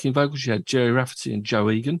on backing vocals, you had Jerry Rafferty and Joe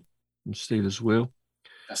Egan from Steelers Wheel.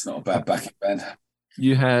 That's not a bad backing band.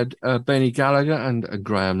 You had Benny Gallagher and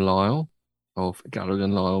Graham Lyle of Gallagher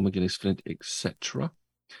and Lyle, McGuinness Flint, etc.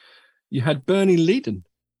 You had Bernie Leadon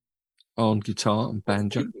on guitar and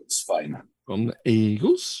banjo. Fame. From the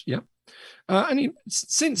Eagles, yeah. And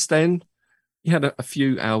since then, he had a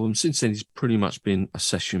few albums. Since then, he's pretty much been a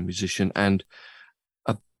session musician and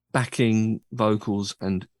a backing vocals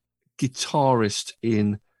and guitarist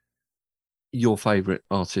in your favourite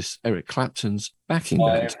artist, Eric Clapton's backing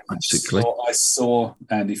band, basically. I saw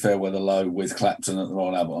Andy Fairweather Low with Clapton at the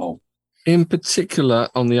Royal Albert Hall. In particular,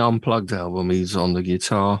 on the Unplugged album, he's on the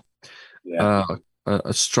guitar,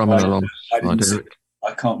 strumming along.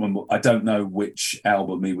 I can't remember. I don't know which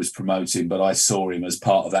album he was promoting, but I saw him as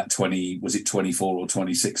part of that 24 or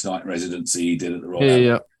 26 night residency he did at the Royal Albert.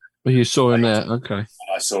 Yeah. Well, you saw him there, okay.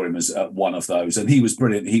 I saw him as one of those, and he was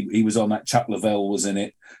brilliant. He was on that. Chuck Leavell was in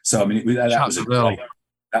it. So I mean, that was a great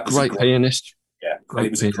pianist. Yeah,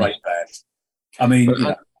 it was a great band. I mean,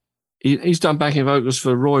 he's done backing vocals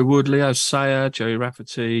for Roy Wood, Leo Sayer, Jerry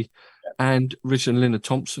Rafferty, and Richard and Linda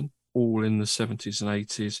Thompson, all in the 70s and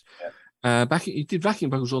 80s. Yeah. He did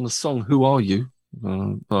backing vocals on the song "Who Are You"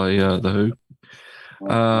 by The Who.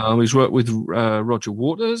 He's worked with Roger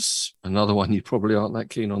Waters, another one you probably aren't that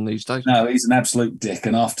keen on these days. No, he's an absolute dick.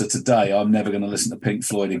 And after today, I'm never going to listen to Pink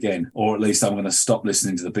Floyd again, or at least I'm going to stop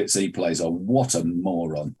listening to the bits he plays. Oh, what a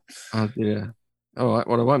moron! Oh yeah. All right.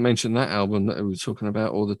 Well, I won't mention that album that we were talking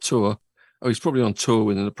about or the tour. Oh, he's probably on tour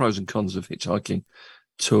with the Pros and Cons of Hitchhiking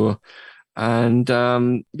tour, and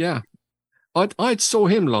I saw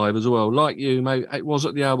him live as well, like you. Maybe it was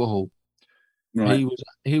at the Albert Hall. Right.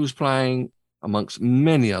 He was playing amongst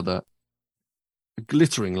many other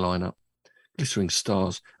glittering lineup, glittering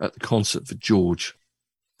stars at the concert for George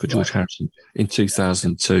Harrison in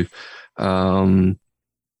 2002.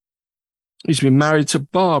 He's been married to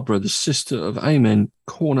Barbara, the sister of Amen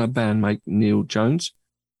corner bandmate Neil Jones,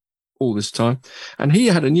 all this time. And he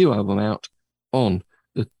had a new album out a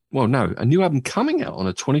new album coming out on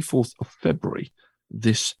the 24th of February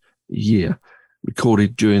this year,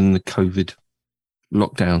 recorded during the COVID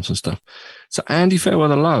lockdowns and stuff. So Andy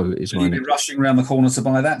Fairweather Low is my name. Rushing around the corner to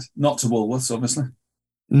buy that? Not to Woolworths, obviously.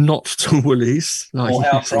 Not to Woolies. Like or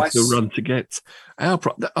Our Price. To run to get. Our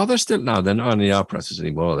Price. Are they still? No, they're not only Our Prices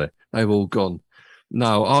anymore, are they? They've all gone.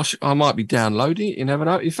 No, I might be downloading it. You never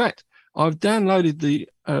know. In fact, I've downloaded the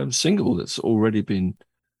single that's already been,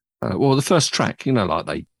 the first track, like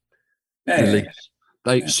they release.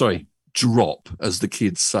 Drop, as the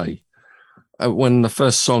kids say. When the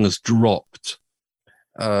first song is dropped,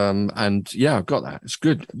 I've got that. It's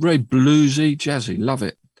good, very bluesy, jazzy, love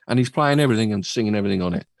it. And he's playing everything and singing everything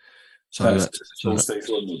on it. So that's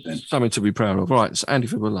something to be proud of. All right, so Andy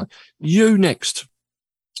Fairweather, you next.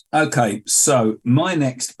 Okay, so my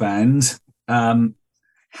next band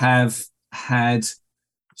have had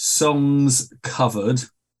songs covered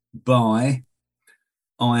by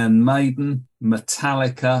Iron Maiden,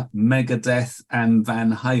 Metallica, Megadeth, and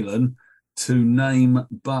Van Halen, to name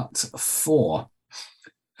but 4.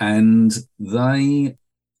 And they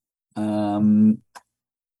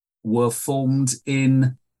were formed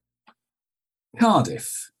in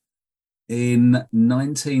Cardiff in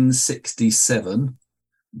 1967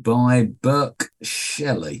 by Burke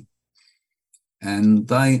Shelley. And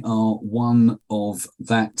they are one of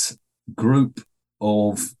that group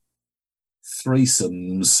of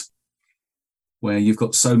threesomes where you've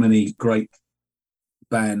got so many great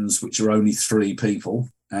bands which are only 3 people,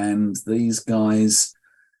 and these guys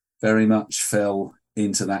very much fell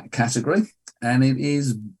into that category, and it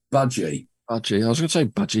is Budgie. Budgie. I was going to say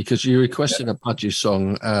Budgie because you requested a Budgie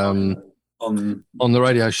song on the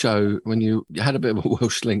radio show when you had a bit of a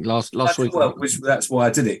Welsh link last week. Well, that's why I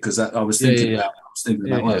did it, because I was thinking about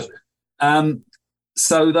Welsh.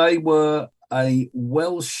 So they were a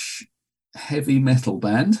Welsh heavy metal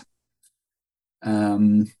band,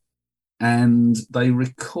 and they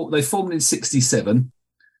formed in 1967,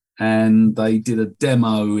 and they did a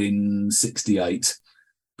demo in 1968,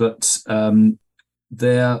 but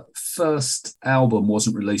their first album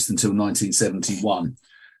wasn't released until 1971.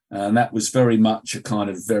 And that was very much a kind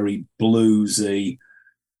of very bluesy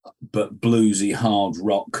hard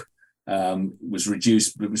rock. It was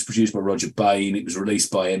produced by Roger Bain. It was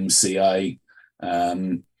released by MCA.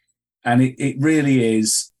 And it really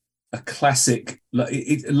is a classic,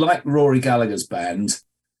 like Rory Gallagher's band,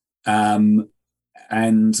 and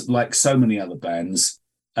like so many other bands,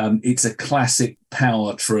 it's a classic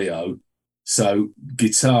power trio. So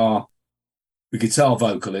the guitar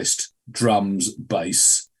vocalist, drums,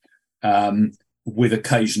 bass, with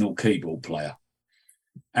occasional keyboard player.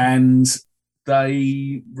 And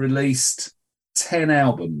they released 10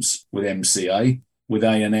 albums with MCA, with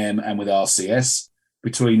A&M and with RCS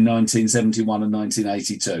between 1971 and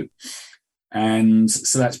 1982. And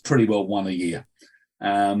so that's pretty well one a year.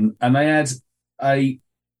 And they had a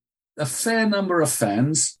fair number of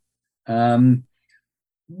fans,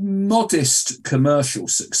 modest commercial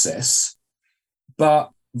success,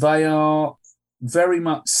 but they are very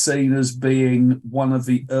much seen as being one of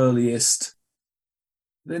the earliest.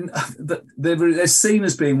 They're seen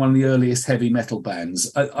as being one of the earliest heavy metal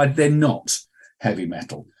bands. They're not heavy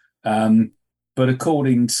metal, but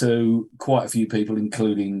according to quite a few people,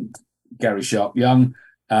 including Gary Sharp Young,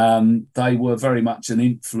 they were very much an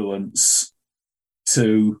influence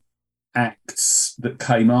to acts that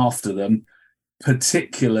came after them,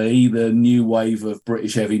 particularly the new wave of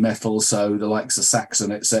British heavy metal, so the likes of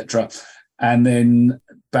Saxon, etc., and then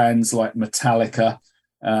bands like Metallica.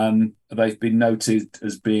 They've been noted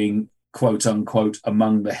as being, quote unquote,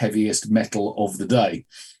 among the heaviest metal of the day.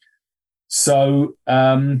 So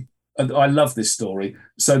I love this story.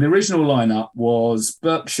 So the original lineup was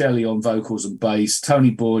Burke Shelley on vocals and bass, Tony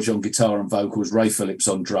Bourge on guitar and vocals, Ray Phillips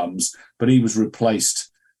on drums, but he was replaced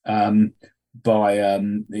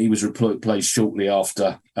replaced shortly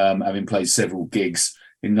after having played several gigs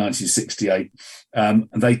in 1968.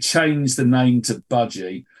 They changed the name to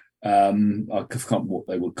Budgie. I can't remember what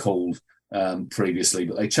they were called previously,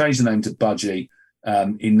 but they changed the name to Budgie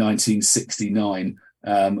in 1969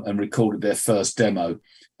 and recorded their first demo.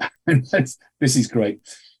 And this is great.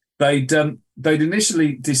 They'd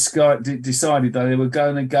initially decided that they were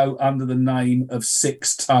going to go under the name of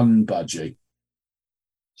 6 Ton Budgie.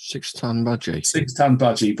 6 Ton Budgie. 6 Ton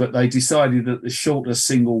Budgie, but they decided that the shorter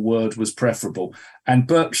single word was preferable. And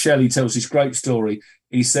Burke Shelley tells this great story.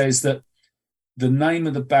 He says that the name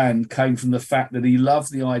of the band came from the fact that he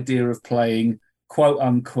loved the idea of playing, quote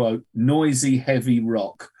unquote, noisy, heavy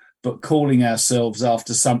rock, but calling ourselves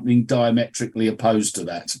after something diametrically opposed to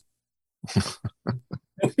that.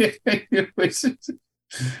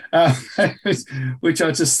 Which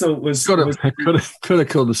I just thought was could have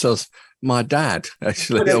called themselves My Dad,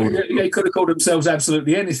 actually. They could have called themselves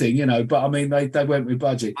absolutely anything, but I mean they went with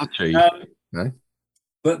Budgie. Okay.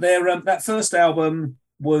 But their that first album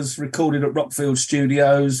was recorded at Rockfield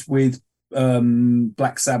Studios with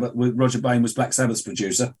Black Sabbath. With Roger Bain was Black Sabbath's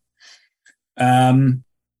producer, and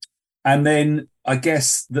then I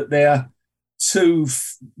guess that their two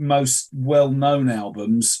most well-known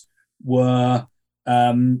albums were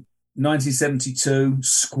 1972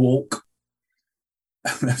 Squawk,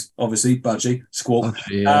 obviously Budgie, Squawk,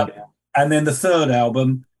 and then the third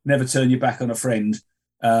album Never Turn Your Back on a Friend,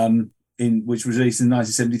 which was released in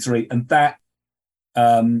 1973, and that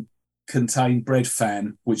contained Bread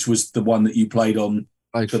Fan, which was the one that you played on.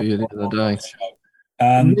 Played for you the other day.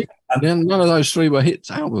 And none of those three were hit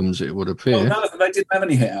albums, it would appear. Well, they didn't have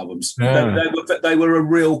any hit albums. Yeah. They were a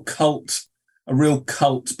real cult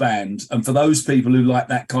band, and for those people who like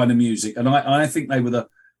that kind of music, and I think they were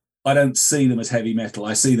I don't see them as heavy metal.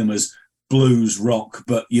 I see them as blues rock,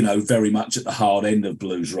 but very much at the hard end of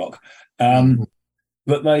blues rock.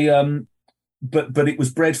 But they but it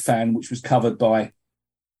was Bread Fan, which was covered by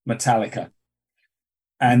Metallica.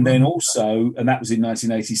 And then also, and that was in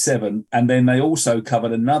 1987, and then they also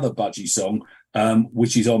covered another Budgie song,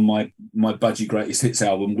 which is on my Budgie Greatest Hits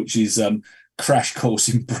album, which is Crash Course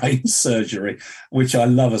in Brain Surgery, which I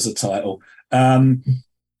love as a title. Then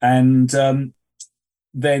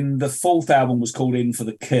the fourth album was called In for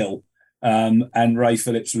the Kill, and Ray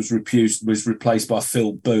Phillips was replaced by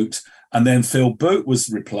Phil Boot, and then Phil Boot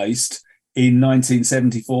was replaced in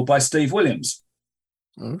 1974 by Steve Williams.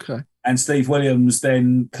 Okay. And Steve Williams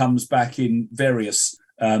then comes back in various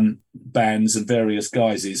bands and various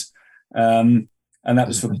guises, and that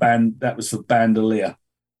was for Bandolier.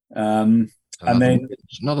 And then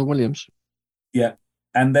another Williams. Yeah.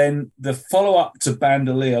 And then the follow-up to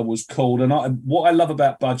Bandolier was called, and what I love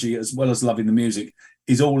about Budgie, as well as loving the music,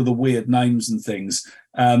 is all of the weird names and things.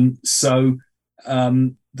 So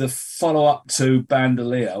the follow-up to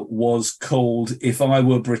Bandolier was called If I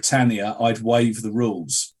Were Britannia, I'd Waive the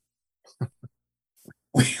Rules.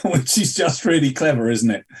 which is just really clever,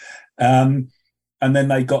 isn't it? And then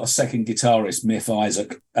they got a second guitarist, Miff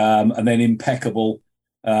Isaac, and then Impeccable,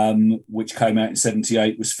 which came out in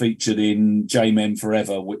 '78, was featured in J-Men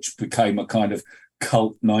Forever, which became a kind of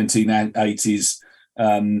cult 1980s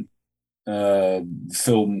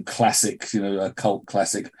film classic, a cult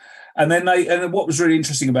classic. And what was really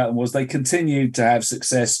interesting about them was they continued to have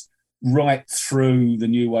success right through the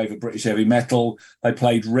new wave of British heavy metal. They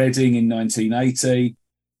played Reading in 1980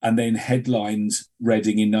 and then headlined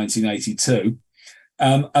Reading in 1982.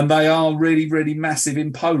 And they are really, really massive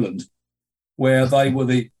in Poland, where they were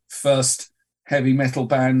the first heavy metal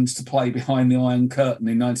band to play behind the Iron Curtain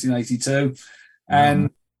in 1982. And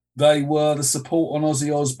they were the support on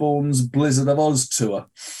Ozzy Osbourne's Blizzard of Oz tour.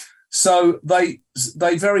 So they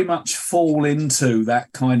very much fall into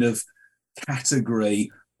that kind of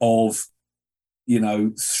category of,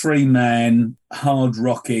 three-man,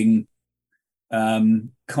 hard-rocking,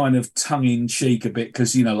 kind of tongue-in-cheek a bit,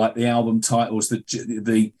 because, like the album titles,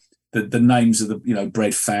 the names of the,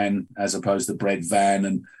 Bread Fan as opposed to Bread Van,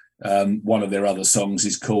 and one of their other songs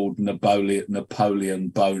is called Napoleon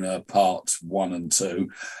Boner Part 1 and 2.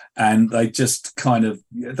 And they just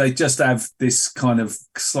have this kind of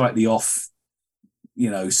slightly off,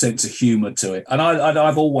 sense of humor to it. And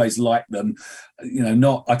I've always liked them,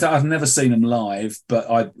 I've never seen them live,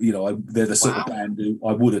 but they're the sort of band who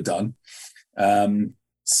I would have done. I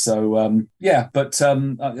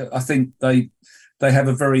think they have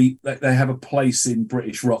a place in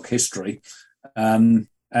British rock history, and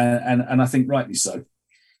I think rightly so.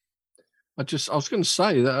 I was going to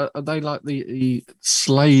say that are they like the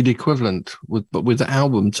Slade equivalent with the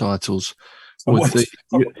album titles?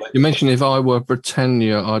 You mentioned If I Were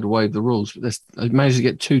Britannia, I'd waive the rules, but they managed to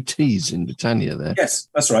get 2 T's in Britannia there. Yes,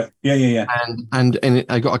 that's right. Yeah. And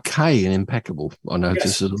they got a K in Impeccable, I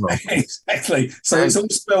noticed as well. Exactly. So it's all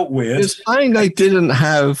spelt weird. It's saying they didn't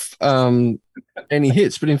have any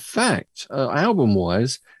hits, but in fact,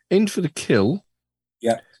 album-wise, In for the Kill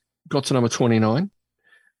got to number 29.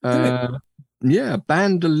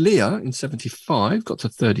 Bandolier in '75 got to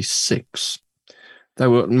 36. They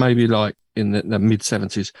were maybe like in the mid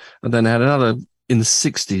 70s, and then had another in the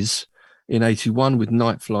 60s in 81 with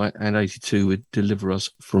Night Flight, and 82 with Deliver Us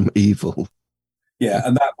from Evil. Yeah,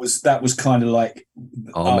 and that was kind of like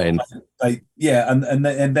Amen.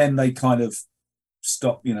 And then they kind of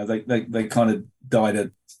stopped. They kind of died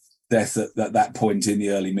a death at that point in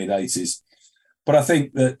the early mid 80s. But I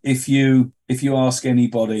think that if you ask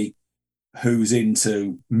anybody who's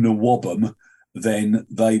into Nawabum, then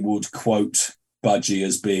they would quote Budgie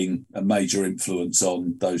as being a major influence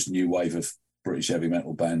on those new wave of British heavy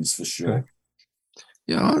metal bands for sure.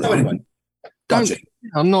 Yeah. Anyway, Budgie.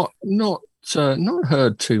 I'm not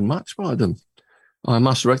heard too much by them. I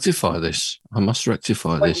must rectify this.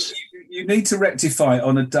 You need to rectify it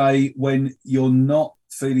on a day when you're not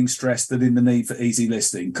feeling stressed and in the need for easy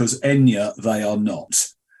listening, because Enya, they are not.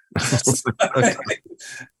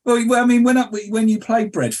 Well, I mean, when you play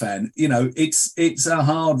Bread Fan, it's a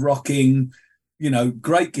hard rocking,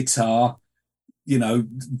 great guitar,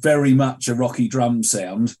 very much a rocky drum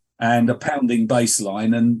sound and a pounding bass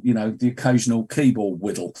line, and the occasional keyboard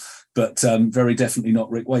whittle, but very definitely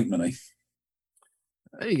not Rick Wakeman-y.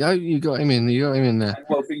 There you go. You got him in there.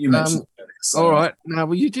 Well, you mentioned all right. Now,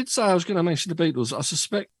 well, you did say I was going to mention the Beatles. I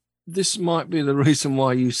suspect this might be the reason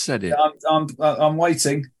why you said it. I'm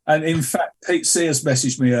waiting. And in fact, Pete Sears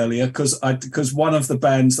messaged me earlier because one of the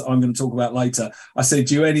bands that I'm going to talk about later, I said,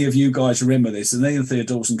 do any of you guys remember this? And Ian Thea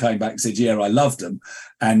Dawson came back and said, yeah, I loved them.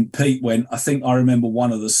 And Pete went, I think I remember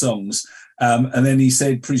one of the songs. And then he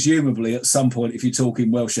said, presumably at some point, if you're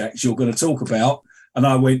talking Welsh acts, you're going to talk about. And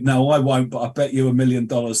I went, no, I won't, but I bet you $1 million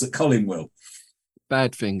that Colin will.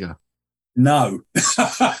 Badfinger. No.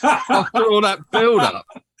 After all that build-up.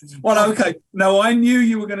 Well, okay. No, I knew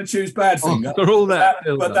you were going to choose Badfinger. After all that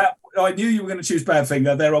I knew you were going to choose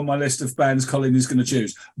Badfinger. They're on my list of bands Colin is going to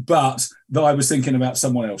choose. But I was thinking about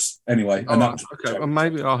someone else anyway. Okay, well,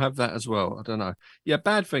 maybe I'll have that as well. I don't know. Yeah,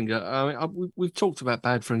 Badfinger. I mean, we've talked about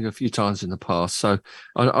Badfinger a few times in the past, so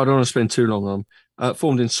I don't want to spend too long on them.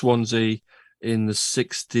 Formed in Swansea in the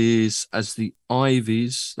 60s as the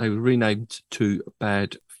Ivies. They were renamed to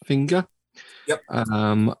Badfinger. Yep.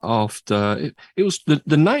 After it was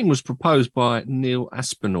the name was proposed by Neil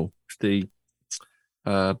Aspinall, the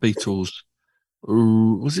Beatles.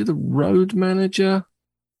 Was he the road manager?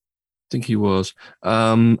 I think he was.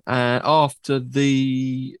 And after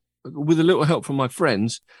with a little help from my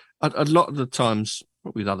friends, a lot of the times,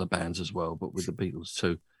 with other bands as well, but with the Beatles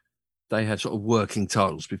too, they had sort of working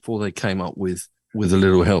titles before they came up with a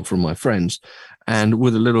little help from my friends. And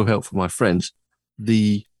with a little help from my friends,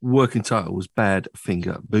 the working title was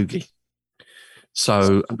Badfinger Boogie.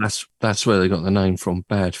 So that's where they got the name from,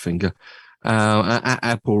 Badfinger. At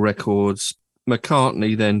Apple Records,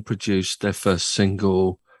 McCartney then produced their first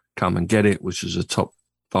single, Come and Get It, which was a top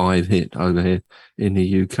 5 hit over here in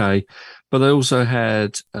the UK. But they also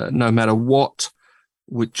had No Matter What,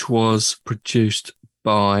 which was produced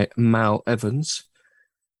by Mal Evans.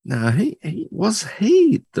 Now, he was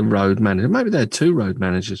the road manager? Maybe they had 2 road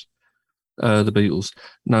managers, the Beatles.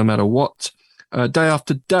 No Matter What. Day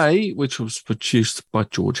After Day, which was produced by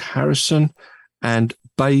George Harrison, and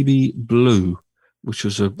Baby Blue, which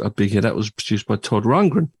was a big hit. That was produced by Todd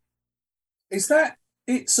Rundgren. Is that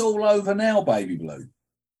It's All Over Now, Baby Blue?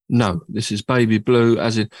 No, this is Baby Blue,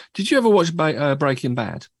 as in... Did you ever watch Breaking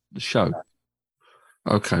Bad, the show? No.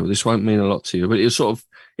 Okay, well, this won't mean a lot to you, but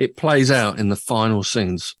it plays out in the final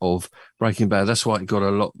scenes of Breaking Bad. That's why it got a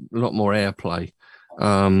lot more airplay.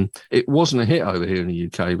 It wasn't a hit over here in the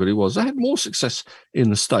UK, but it was. They had more success in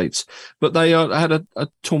the States, but they had a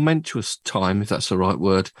tumultuous time, if that's the right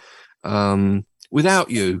word. Without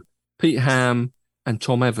You, Pete Ham and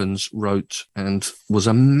Tom Evans wrote and was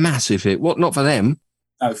a massive hit. Not for them.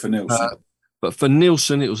 No, for Nilsson. But for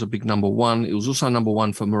Nilsson, it was a big number 1. It was also number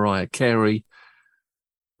 1 for Mariah Carey,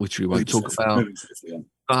 which we won't talk about.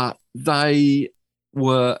 But they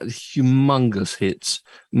were humongous hits,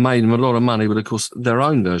 made them a lot of money, but of course their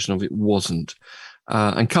own version of it wasn't.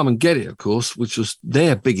 And Come and Get It, of course, which was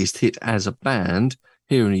their biggest hit as a band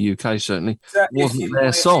here in the UK, certainly, wasn't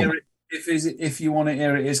their song. If You Want to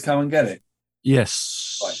Hear It Is Come and Get It.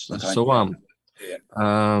 Yes, right, that's the one.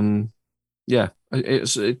 Yeah.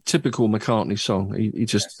 It's a typical McCartney song. He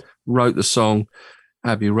just wrote the song,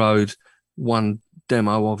 Abbey Road, one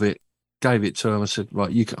demo of it, gave it to him and said,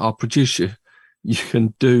 right, I'll produce you. You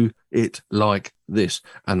can do it like this.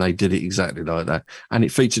 And they did it exactly like that. And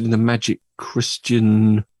it featured in the Magic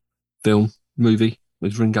Christian movie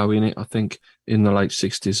with Ringo in it, I think, in the late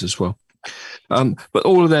 60s as well. But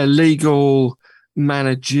all of their legal,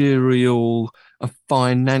 managerial,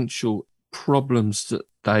 financial problems that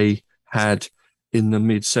they had in the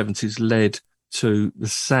mid-70s led to the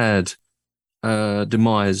sad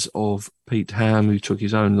demise of Pete Ham, who took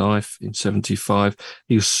his own life in 75.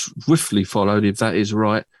 He was swiftly followed, if that is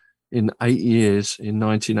right, in 8 years in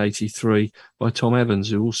 1983 by Tom Evans,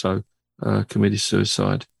 who also committed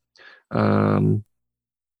suicide. In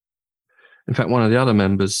fact, one of the other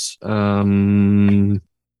members, Mike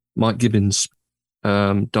Gibbons,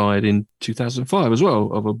 died in 2005 as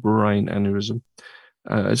well of a brain aneurysm.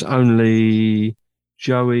 It's only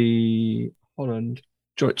Joey Molland,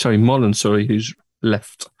 who's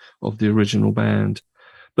left of the original band.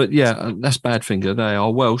 But yeah, that's Badfinger. They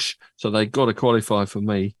are Welsh, so they got to qualify for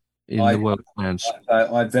me in the Welsh bands.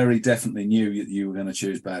 I very definitely knew that you were going to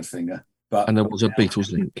choose Badfinger. And there was a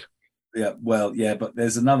Beatles link. Yeah, well, yeah, but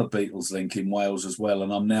there's another Beatles link in Wales as well,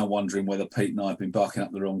 and I'm now wondering whether Pete and I have been barking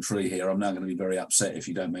up the wrong tree here. I'm now going to be very upset if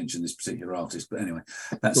you don't mention this particular artist. But anyway,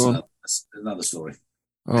 that's another story.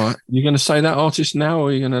 All right. You're going to say that artist now, or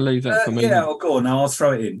are you going to leave that for me? Yeah, well, go on. Now I'll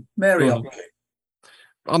throw it in. Mary Hopkin.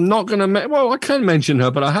 I'm not going to... Well, I can mention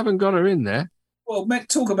her, but I haven't got her in there. Well,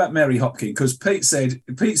 talk about Mary Hopkin, because Pete said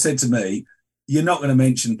to me, you're not going to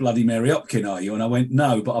mention bloody Mary Hopkin, are you? And I went,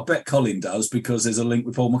 no, but I bet Colin does, because there's a link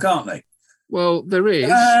with Paul McCartney. Well, there is.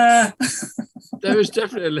 There is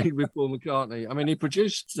definitely a link with Paul McCartney. I mean, he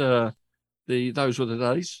produced Those Were the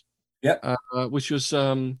Days. Yeah. Which was...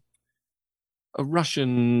 a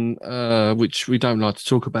Russian, which we don't like to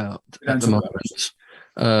talk about at the moment,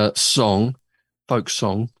 folk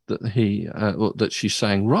song that she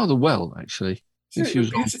sang rather well, actually. She was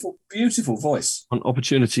beautiful voice. On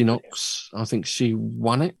Opportunity Knocks, I think she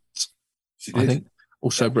won it. She did. I think.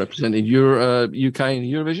 Also represented UK in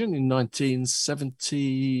Eurovision in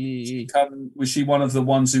 1970. Was she one of the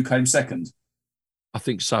ones who came second? I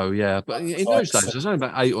think so, yeah. But in those days, there's only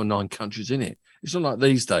about 8 or 9 countries in it. It's not like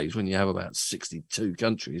these days when you have about 62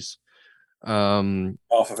 countries.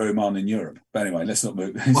 Half of whom aren't in Europe. But anyway, let's not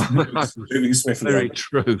move. Moving swiftly. Very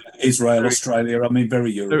true. Israel, Australia,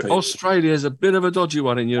 very European. Australia's a bit of a dodgy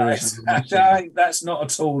one in Europe. That's not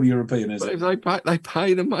at all European, is it? If they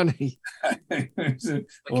pay the money. They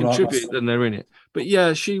contribute, then they're in it. But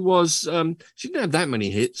yeah, she didn't have that many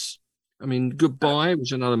hits. I mean, Goodbye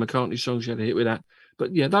was another McCartney song. She had a hit with that.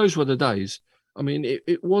 But yeah, Those Were the Days. I mean,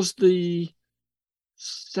 it was the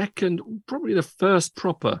second, probably the first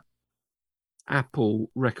proper Apple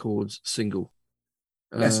Records single.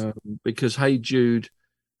 Yes. Because Hey Jude,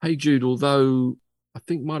 although I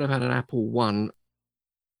think might have had an Apple One,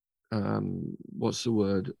 what's the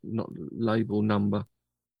word? Not label number,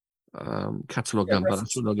 catalog number.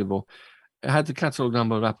 That's what I'm looking for. It had the catalogue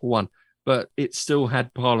number of Apple One, but it still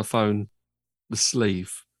had Parlophone, the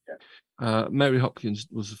sleeve. Yeah. Mary Hopkins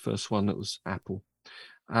was the first one that was Apple.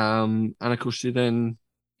 And of course, she then,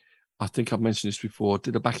 I think I've mentioned this before,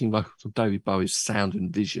 did a backing vocal of David Bowie's Sound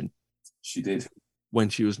and Vision. She did. When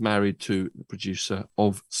she was married to the producer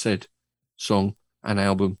of said song and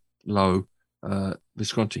album, Low,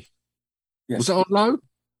 Visconti. Yes. Was that on Low?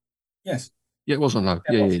 Yes. Yeah, it was on Low.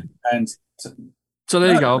 Yeah. And so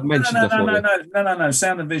there you go. I've mentioned that for you. No.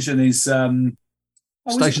 Sound and Vision is Station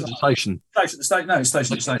to Station. Station. No, it's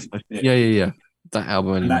Station to Station. Yeah. That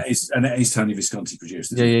album anyway. And that is Tony Visconti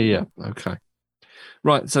produced. Yeah. Okay.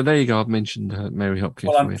 Right, so there you go. I've mentioned Mary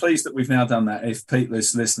Hopkins. Well, I'm pleased that we've now done that. If Pete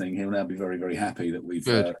is listening, he'll now be very, very happy that we've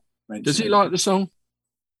mentioned. Does he like the song?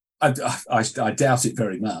 I doubt it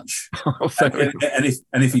very much.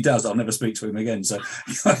 and if he does, I'll never speak to him again. So,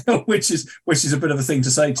 which is a bit of a thing to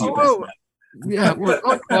say to you. Yeah, well,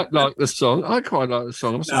 I quite like the song. I'm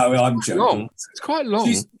joking. Long. It's quite long.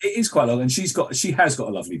 It is quite long, and she has got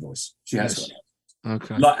a lovely voice. She has got.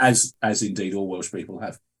 Okay. Like as indeed all Welsh people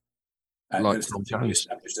have. Like Tom Jones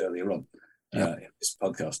established earlier on in this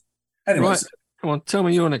podcast. Anyway, right. Come on, tell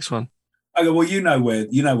me your next one. Okay, well, you know where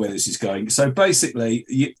this is going. So basically,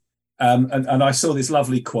 and I saw this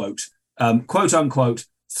lovely quote, quote unquote,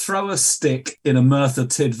 throw a stick in a Merthyr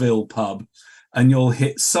Tydfil pub and you'll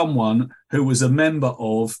hit someone who was a member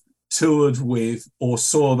of, toured with, or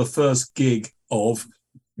saw the first gig of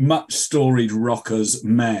much storied rockers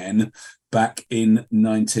Man back in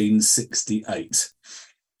 1968.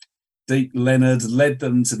 Deep Leonard led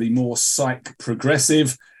them to be more psych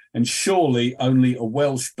progressive, and surely only a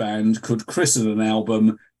Welsh band could christen an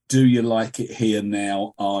album, Do You Like It Here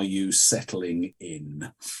Now? Are You Settling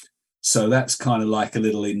In? So that's kind of like a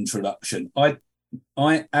little introduction. I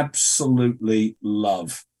absolutely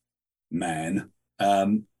love Man.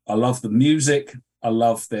 I love the music. I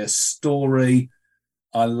love their story.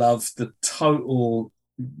 I love the total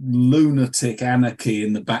lunatic anarchy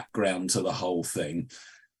in the background to the whole thing.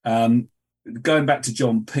 Going back to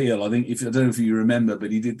John Peel, I don't know if you remember,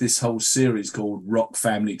 but he did this whole series called Rock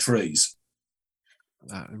Family Trees.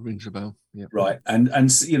 That rings a bell. Yeah. Right. And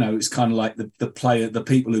it's kind of like the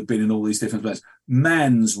people who've been in all these different places.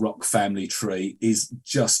 Man's Rock Family Tree is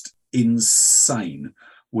just insane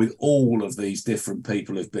with all of these different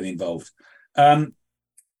people who've been involved. They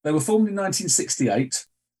were formed in 1968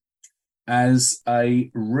 as a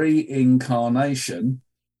reincarnation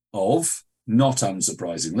of, not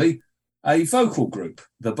unsurprisingly, a vocal group,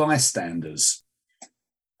 the Bystanders.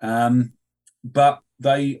 But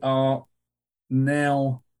they are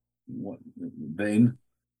now, then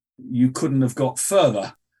you couldn't have got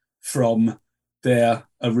further from their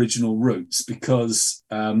original roots because,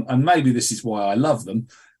 and maybe this is why I love them,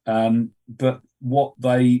 but what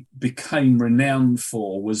they became renowned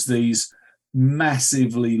for was these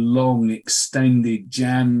massively long extended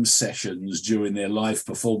jam sessions during their live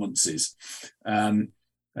performances. And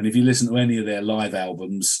if you listen to any of their live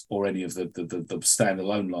albums or any of the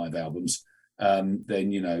standalone live albums,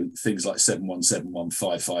 then things like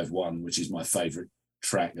 7171551, which is my favorite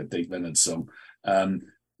track, a Deep Leonard song,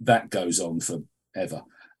 that goes on forever.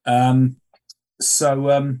 So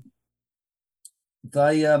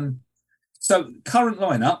current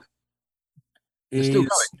lineup is still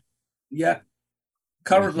going. Yeah.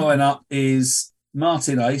 Current lineup is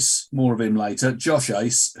Martin Ace, more of him later, Josh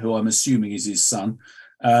Ace, who I'm assuming is his son,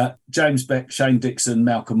 James Beck, Shane Dixon,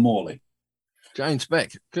 Malcolm Morley. James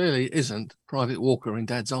Beck clearly isn't Private Walker in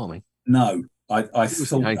Dad's Army. No, I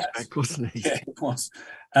thought James that. Beck, wasn't he? Yeah, it was.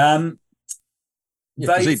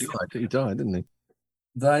 He died, didn't he?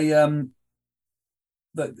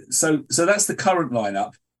 So that's the current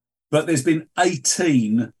lineup, but there's been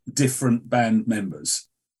 18 different band members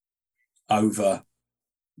over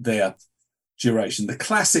their duration. The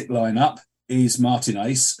classic lineup is Martin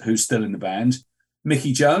Ace, who's still in the band,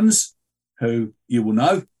 Mickey Jones, who you will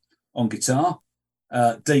know, on guitar,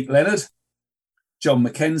 Deep Leonard, John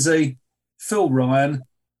McKenzie, Phil Ryan,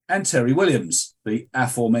 and Terry Williams, the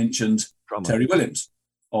aforementioned drummer. Terry Williams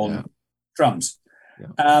on drums.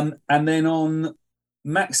 Yeah. And then on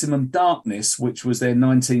Maximum Darkness, which was their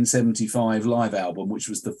 1975 live album, which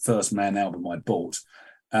was the first Man album I bought,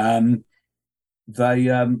 they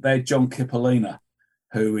had John Cipollina,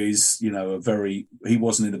 who is, he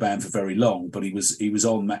wasn't in the band for very long, but he was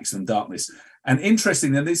on Maximum Darkness. And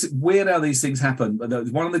interesting, and it's weird how these things happen. But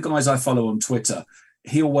one of the guys I follow on Twitter,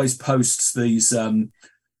 he always posts these,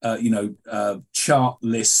 chart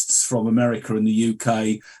lists from America and the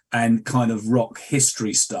UK and kind of rock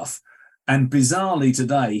history stuff. And bizarrely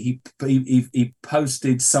today, he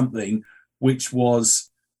posted something which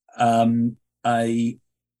was a kind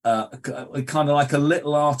of like a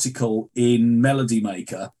little article in Melody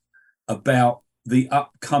Maker about the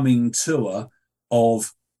upcoming tour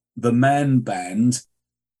of the Man Band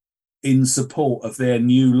in support of their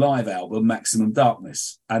new live album, Maximum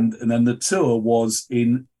Darkness. And then the tour was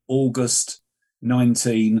in August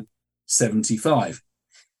 1975.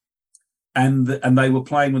 And they were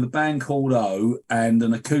playing with a band called O and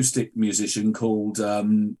an acoustic musician called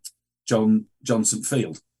Johnson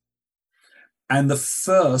Field. And the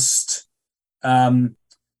first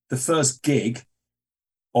gig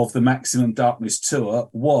of the Maximum Darkness tour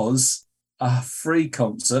was a free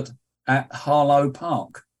concert at Harlow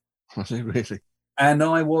Park. Was it really? And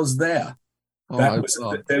I was there.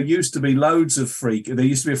 There used to be loads of free. There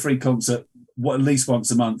used to be a free concert, at least once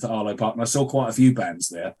a month at Harlow Park, and I saw quite a few bands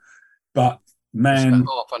there. But man, it's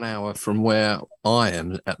about half an hour from where I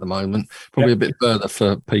am at the moment. Probably a bit further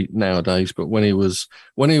for Pete nowadays. But when he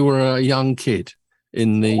were a young kid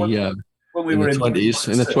in the when we were in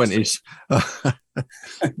the 20s,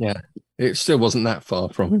 yeah, it still wasn't that far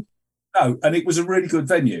from him. No, and it was a really good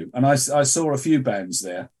venue, and I saw a few bands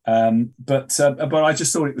there. But I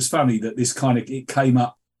just thought it was funny that it came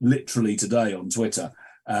up literally today on Twitter.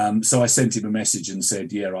 So I sent him a message and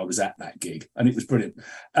said, "Yeah, I was at that gig," and it was brilliant.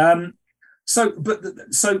 So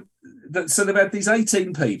they've had these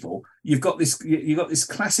 18 people. You've got this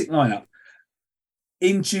classic lineup.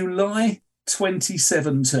 In July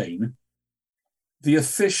 2017, the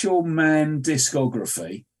official Man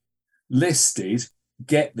discography listed,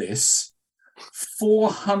 get this,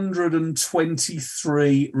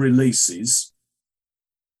 423 releases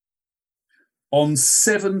on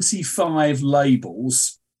 75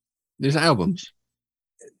 labels. These albums?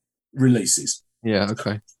 Releases. Yeah,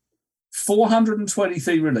 okay.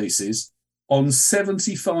 423 releases on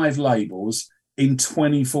 75 labels in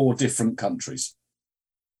 24 different countries.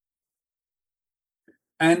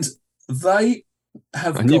 And they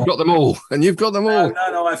have you've got them all. And you've got them all.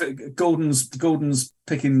 No, Gordon's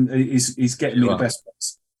picking, he's getting me the best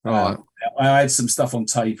ones. All right. I had some stuff on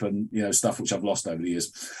tape and stuff which I've lost over the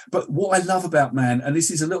years. But what I love about Man, and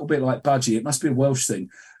this is a little bit like Budgie, it must be a Welsh thing,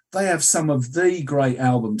 they have some of the great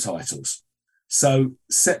album titles. So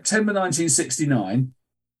September 1969,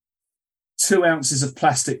 2 Ounces of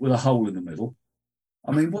Plastic with a Hole in the Middle.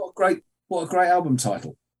 I mean, what a great album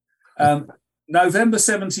title. November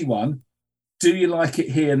 71, Do You Like It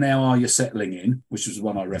Here Now, Are You Settling In, which was the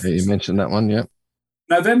one I referenced. You mentioned that one, yeah.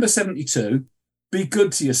 November 72, Be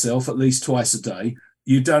Good to Yourself at least twice a day.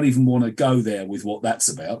 You don't even want to go there with what that's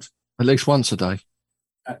about. At least once a day.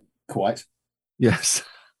 Quite. Yes.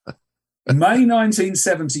 May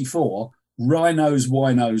 1974, Rhinos,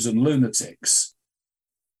 Winos and Lunatics.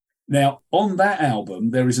 Now, on that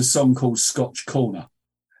album, there is a song called Scotch Corner.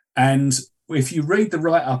 And if you read the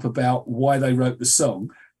write-up about why they wrote the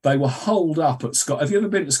song, they were holed up at Scotch. Have you ever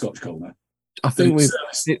been to Scotch Corner? I think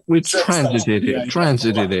we've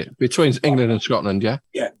transited it between England and Scotland, yeah?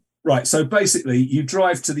 Yeah, right. So basically, you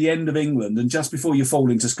drive to the end of England, and just before you fall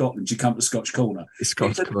into Scotland, you come to Scotch Corner. It's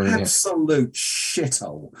an absolute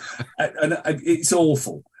shithole, and it's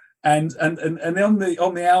awful. And on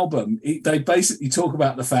the album, they basically talk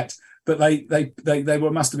about the fact that they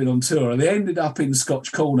must have been on tour, and they ended up in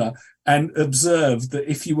Scotch Corner and observed that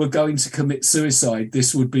if you were going to commit suicide,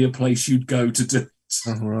 this would be a place you'd go to do.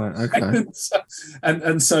 Oh, right, okay.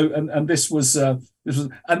 And this was, and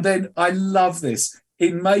then I love this.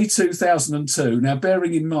 In May 2002, now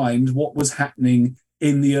bearing in mind what was happening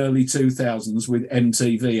in the early 2000s with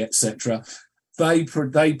MTV, etc., they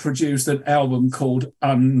produced an album called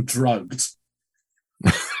Undrugged.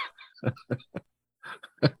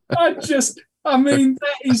 That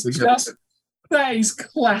is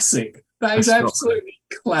classic. That is absolutely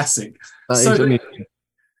classic.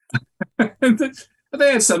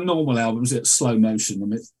 They had some normal albums at slow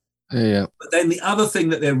motion. Yeah. But then the other thing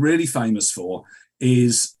that they're really famous for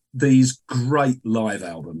is these great live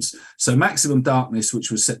albums. So Maximum Darkness, which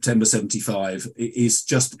was September 75, is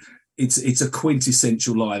just, it's a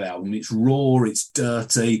quintessential live album. It's raw, it's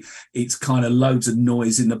dirty, it's kind of loads of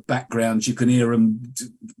noise in the background. You can hear them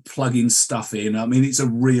plugging stuff in. I mean, it's a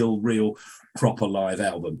real proper live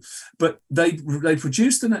album. But they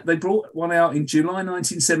produced they brought one out in July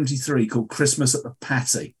 1973 called Christmas at the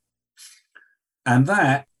Patty, and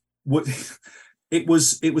that it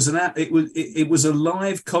was a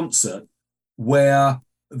live concert where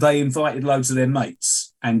they invited loads of their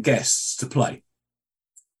mates and guests to play,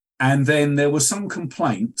 and then there were some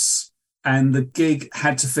complaints, and the gig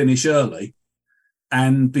had to finish early,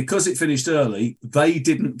 and because it finished early, they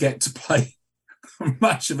didn't get to play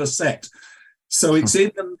much of a set. So it's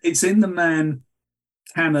in the Man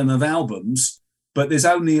canon of albums, but there's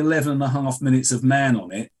only 11 and a half minutes of Man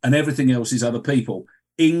on it, and everything else is other people,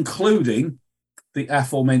 including the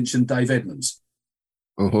aforementioned Dave Edmunds.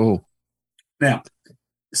 Oh. Now,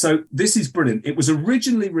 so this is brilliant. It was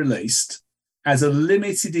originally released as a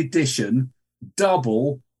limited edition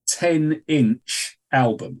double 10-inch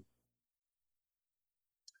album.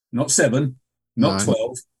 Not 7, not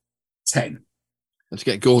 12, 10. Let's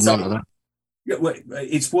get Gordon onto that. Yeah, well,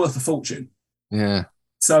 it's worth a fortune. Yeah.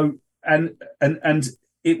 So, and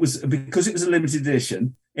it was, because it was a limited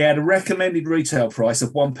edition, it had a recommended retail price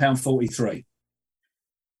of £1.43.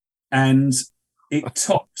 And it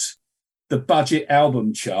topped the budget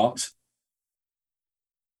album chart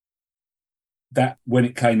that when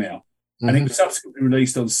it came out. Mm-hmm. And it was subsequently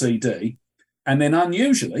released on CD. And then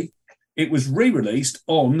unusually, it was re-released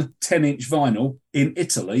on 10-inch vinyl in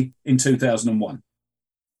Italy in 2001.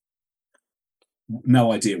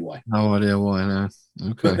 No idea why. No idea why, no.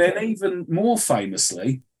 Okay. But then even more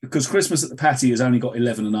famously, because Christmas at the Patty has only got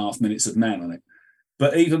 11 and a half minutes of Man on it,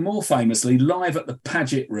 but even more famously, Live at the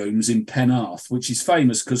Paget Rooms in Penarth, which is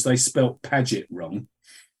famous because they spelt Paget wrong.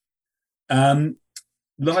 Live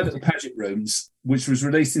at the Paget Rooms, which was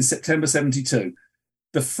released in September 72.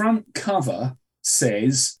 The front cover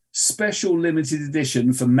says, special limited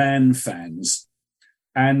edition for Man fans.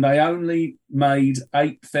 And they only made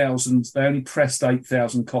 8,000, they only pressed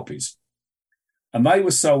 8,000 copies. And they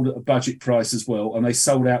were sold at a budget price as well, and they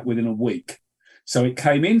sold out within a week. So it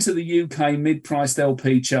came into the UK mid-priced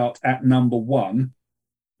LP chart at number 1.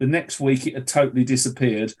 The next week it had totally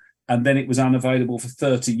disappeared, and then it was unavailable for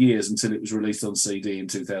 30 years until it was released on CD in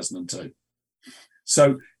 2002.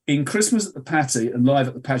 So in Christmas at the Patty and Live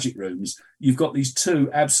at the Paget Rooms, you've got these two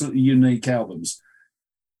absolutely unique albums.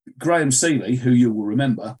 Graham Seeley, who you will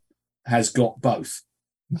remember, has got both.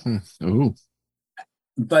 Mm-hmm. Ooh.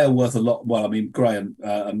 They are worth a lot. Well, I mean, Graham,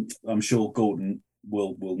 I'm sure Gordon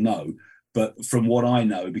will know, but from what I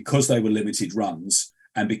know, because they were limited runs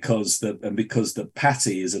and because the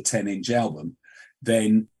Patty is a 10-inch album,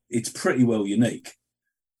 then it's pretty well unique.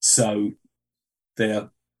 So they're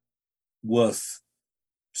worth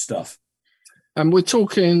stuff. And are we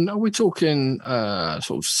talking sort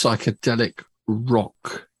of psychedelic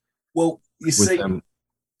rock? Well, you see,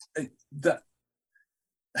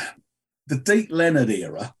 the Deep Leonard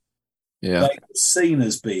era, they were seen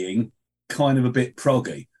as being kind of a bit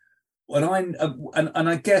proggy. And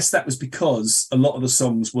I guess that was because a lot of the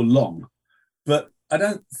songs were long, but I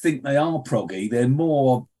don't think they are proggy. They're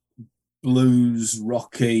more blues,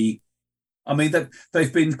 rocky. I mean,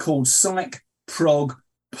 they've been called psych, prog,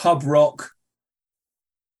 pub rock.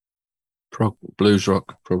 Blues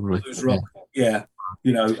rock, probably. Blues rock, yeah.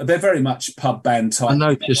 You know, they're very much pub band type. I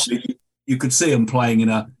noticed you could see them playing in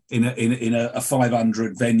a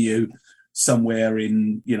 500 venue somewhere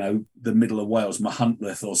in, you know, the middle of Wales,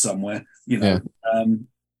 Machynlleth or somewhere. You know,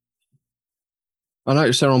 I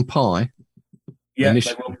noticed they're on Pi. Yeah,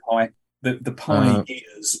 they're on Pi. The Pi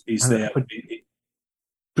is there.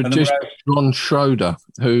 Produced Ron Schroeder,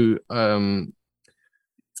 who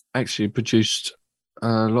actually produced a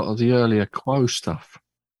lot of the earlier Quo stuff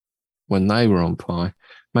when they were on Pi.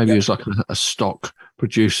 Maybe it was like a stock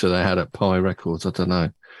producer they had at Pi Records. I don't know.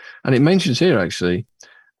 And it mentions here, actually,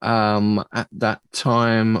 at that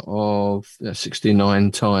time of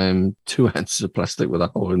 69 time, 2 ounces of plastic with a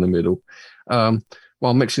hole in the middle.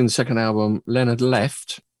 While mixing the second album, Leonard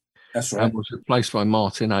left. That's right. And was replaced by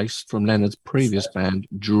Martin Ace from Leonard's previous band,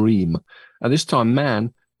 Dream. At this time,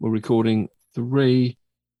 Man were recording 3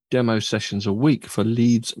 demo sessions a week for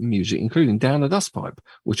Leeds Music, including Down the Dustpipe,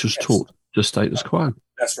 which was taught to status quo.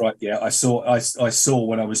 That's right. Yeah, I saw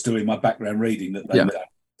when I was doing my background reading that they were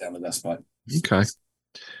Down the Dustpipe. Okay.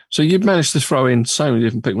 So you've managed to throw in so many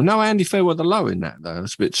different people. No Andy Fairweather the Low in that, though.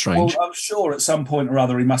 That's a bit strange. Well, I'm sure at some point or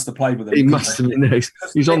other he must have played with them. He must have been.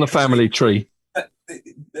 He's on the family tree.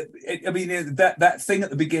 I mean, that thing at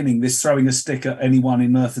the beginning, this throwing a stick at anyone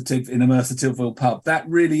in a Merthyr Tydfil pub, that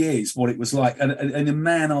really is what it was like. And the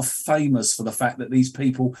Man are famous for the fact that these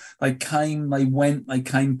people, they came, they went, they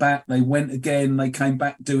came back, they went again, they came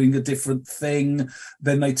back doing a different thing.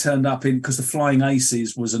 Then they turned up in, because the Flying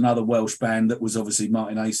Aces was another Welsh band that was obviously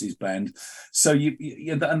Martin Ace's band. So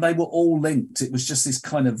and they were all linked. It was just this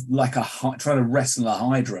kind of like trying to wrestle a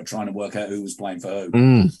hydra, trying to work out who was playing for who.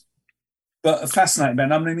 Mm. But a fascinating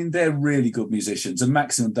band. I mean, they're really good musicians, and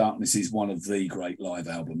Maximum Darkness is one of the great live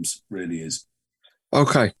albums. Really is.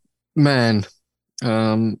 Okay, Man.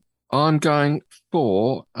 I'm going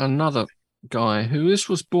for another guy who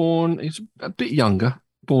was born. He's a bit younger.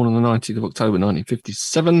 Born on the 19th of October,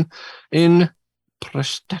 1957, in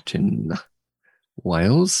Prestatyn,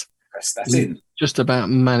 Wales. Press that in. Just about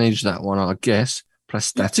managed that one, I guess.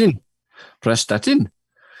 Press that in. Press that in.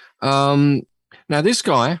 Now, this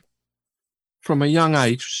guy, from a young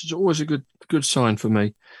age, which is always a good sign for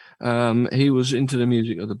me, he was into the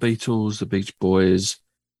music of the Beatles, the Beach Boys,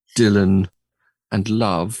 Dylan, and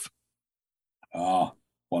Love.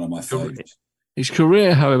 One of my favourites. His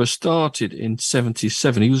career, however, started in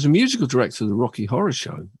 1977. He was a musical director of the Rocky Horror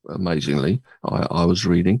Show, amazingly, I was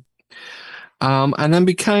reading, and then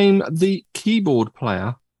became the keyboard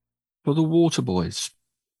player for the Waterboys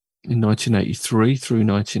in 1983 through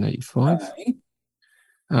 1985.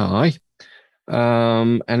 Aye.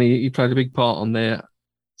 And he played a big part on their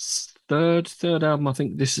third album. I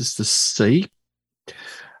think this is the C,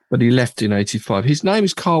 but he left in 1985. His name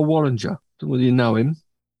is Carl Wallinger. Don't know whether you know him.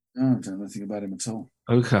 No, I don't know anything about him at all.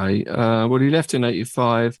 Okay. Well, he left in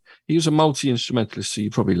 1985. He was a multi-instrumentalist, so you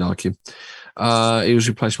probably like him. He was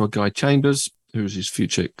replaced by Guy Chambers, who was his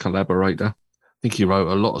future collaborator. I think he wrote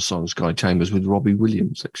a lot of songs, Guy Chambers, with Robbie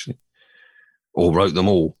Williams, actually. Or wrote them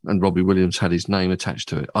all, and Robbie Williams had his name attached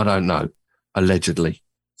to it. I don't know. Allegedly.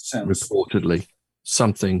 Reportedly.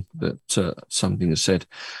 Something is said.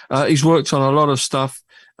 He's worked on a lot of stuff.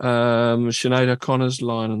 Sinead O'Connor's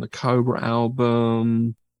Lion and the Cobra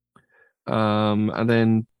album. And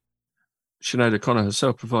then Sinead O'Connor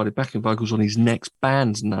herself provided backing vocals on his next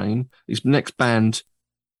band's name, his next band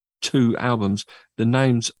 2 albums. The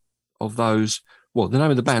names of those, the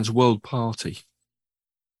name of the band's World Party.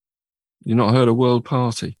 You've not heard of World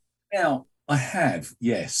Party? Now, I have,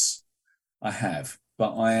 yes, I have,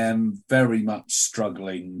 but I am very much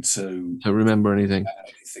struggling to remember anything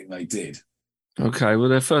they did. Okay, well,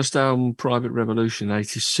 their first album, Private Revolution,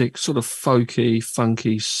 1986, sort of folky,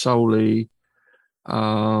 funky, soul-y,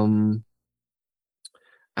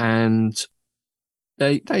 and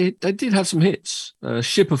they did have some hits.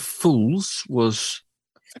 Ship of Fools was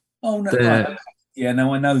right. Yeah,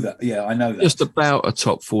 no, I know that. Yeah, I know that. Just about a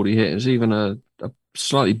top 40 hit. It was even a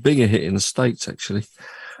slightly bigger hit in the States, actually.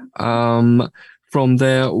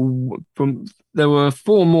 There were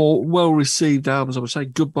 4 more well-received albums, I would say.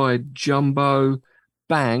 Goodbye Jumbo,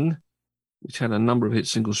 Bang, which had a number of hit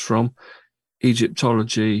singles from,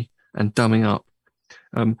 Egyptology, and Dumbing Up.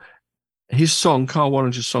 His song, Carl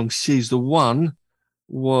Wallinger's song, She's the One,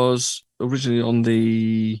 was originally on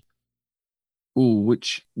the...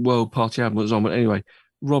 which World Party album it was on? But anyway,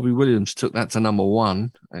 Robbie Williams took that to number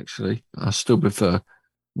 1, actually. I still prefer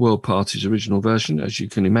World Party's original version, as you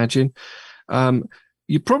can imagine.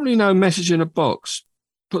 You probably know Message in a Box.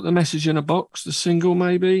 Put the Message in a Box, the single,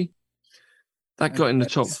 maybe. That got in the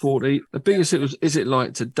top 40. The biggest hit was Is It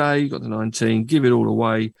Like Today? Got the 19. Give It All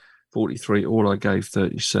Away, 43. All I Gave,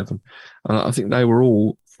 37. I think they were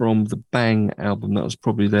all from the Bang album. That was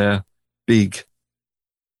probably their big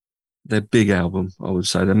album, I would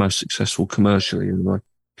say, their most successful commercially, anyway.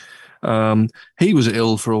 He was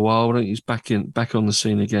ill for a while. I think he's back on the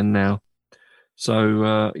scene again now.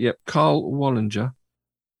 So, Carl Wallinger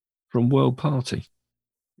from World Party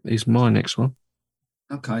is my next one.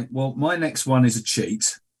 Okay, well, my next one is a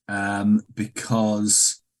cheat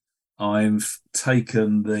because I've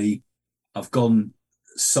gone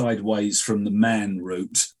sideways from the Man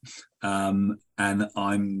route, and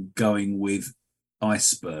I'm going with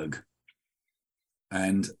Iceberg.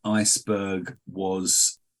 And Iceberg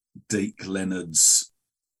was Deke Leonard's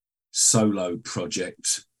solo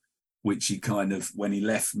project, which he kind of, when he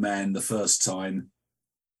left Man the first time,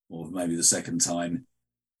 or maybe the second time,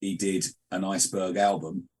 he did an Iceberg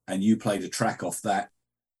album, and you played a track off that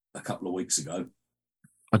a couple of weeks ago.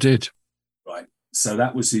 I did. Right. So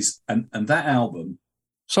that was his, and that album...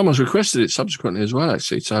 Someone's requested it subsequently as well,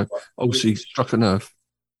 actually, so obviously struck a nerve.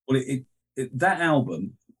 Well, that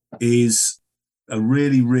album is a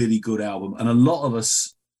really, really good album, and a lot of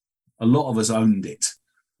us owned it.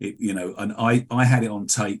 And I had it on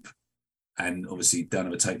tape, and obviously don't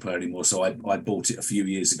have a tape player anymore, so I bought it a few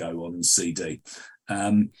years ago on CD.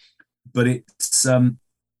 But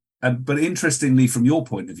interestingly, from your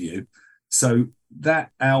point of view, so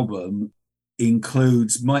that album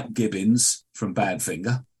includes Mike Gibbons from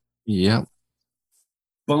Badfinger, yeah,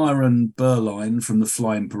 Byron Berline from the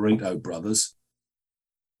Flying Burrito Brothers,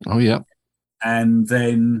 oh yeah, and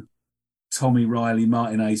then Tommy Riley,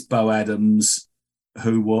 Martin Ace, Bo Adams,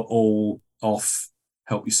 who were all off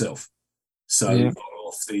Help Yourself. So yeah.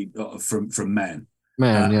 Off from Man.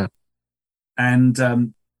 Yeah.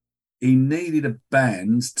 And he needed a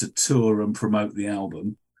band to tour and promote the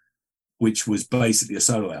album, which was basically a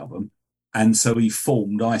solo album. And so he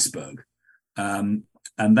formed Iceberg. And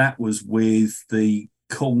that was with the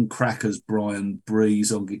Corn Crackers, Brian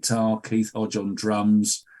Breeze on guitar, Keith Hodge on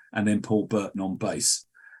drums, and then Paul Burton on bass.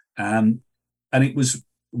 And it was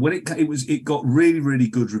when it got really, really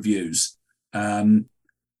good reviews. And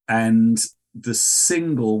the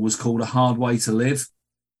single was called A Hard Way to Live,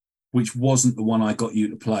 which wasn't the one I got you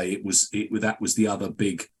to play. That was the other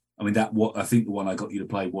big. I mean, I think the one I got you to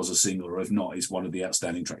play was a single, or if not, it's one of the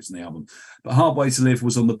outstanding tracks in the album. But Hard Way to Live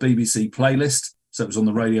was on the BBC playlist, so it was on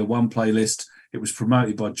the Radio 1 playlist. It was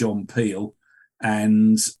promoted by John Peel,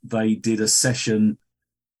 and they did a session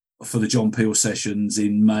for the John Peel sessions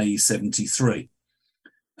in May '73.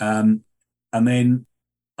 And then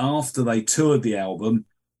after they toured the album,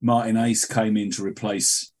 Martin Ace came in to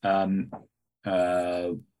replace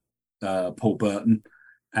Paul Burton,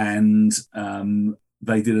 and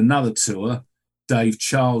they did another tour. Dave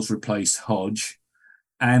Charles replaced Hodge,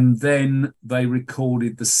 and then they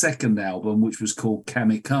recorded the second album, which was called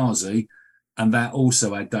Kamikaze, and that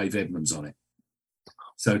also had Dave Edmunds on it.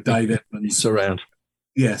 So Dave Edmunds around.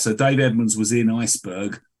 Yeah, so Dave Edmunds was in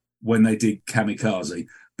Iceberg when they did Kamikaze,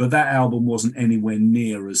 but that album wasn't anywhere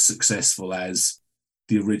near as successful as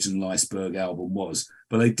the original Iceberg album was.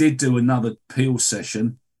 But they did do another Peel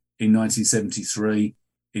session in 1973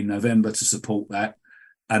 in November to support that.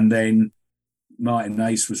 And then Martin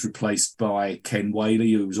Ace was replaced by Ken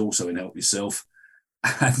Whaley, who was also in Help Yourself.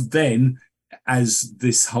 And then, as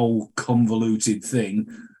this whole convoluted thing,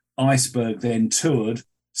 Iceberg then toured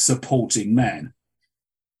Supporting Man.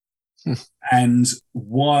 And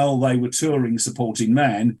while they were touring Supporting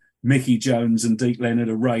Man, Mickey Jones and Deke Leonard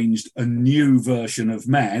arranged a new version of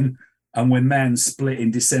Man. And when Man split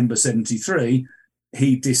in December '73,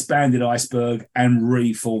 he disbanded Iceberg and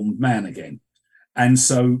reformed Man again. And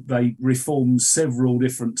so they reformed several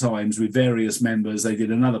different times with various members. They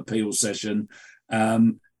did another Peel session.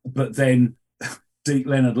 But then Deke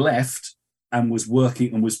Leonard left and was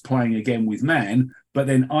working and was playing again with Man. But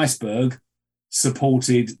then Iceberg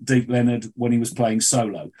supported Deke Leonard when he was playing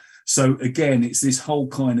solo. So again, it's this whole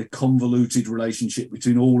kind of convoluted relationship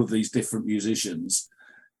between all of these different musicians.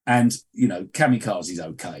 And, you know, Kamikaze's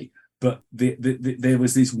okay, but there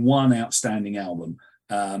was this one outstanding album.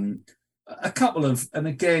 A couple of, and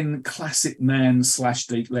again, classic Man /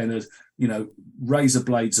 Deke Leonard, you know, Razor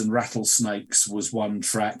Blades and Rattlesnakes was one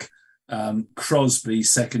track. Crosby's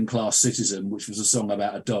Second Class Citizen, which was a song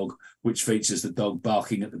about a dog, which features the dog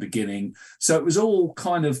barking at the beginning. So it was all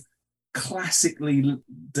kind of classically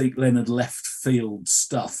Deke Leonard left field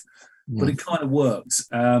stuff, but it kind of worked.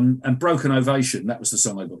 And Broken Ovation, that was the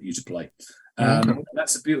song I got you to play.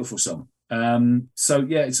 That's a beautiful song. So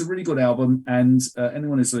yeah, it's a really good album. And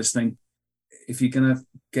anyone who's listening, if you're going to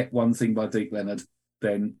get one thing by Deke Leonard,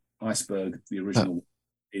 then Iceberg, the original,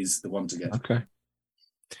 is the one to get. Okay.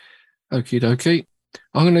 Okie dokie.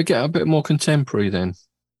 I'm going to get a bit more contemporary then,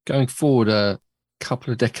 going forward a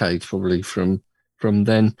couple of decades probably from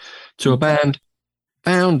then to a band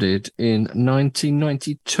founded in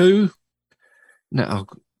 1992. Now, I'll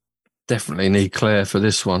definitely need Claire for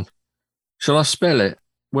this one. Shall I spell it?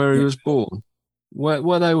 Where he was born?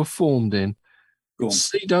 Where they were formed in? Go on.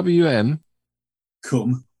 CWM.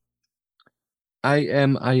 Come.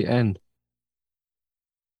 AMAN.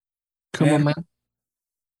 Come on, man.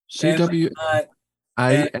 CWAMAN.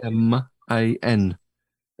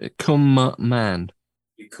 Come man.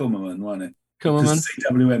 Come on, wasn't it? Come on, man.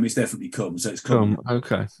 CWM is definitely come, so it's come.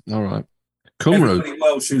 Okay, all right. Cymru.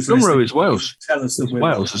 Cymru is Welsh. Tell us it's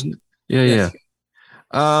Wales, isn't it? Yeah.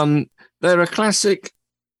 They're a classic,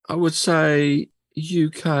 I would say,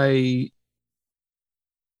 UK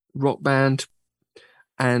rock band,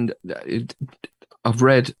 and I've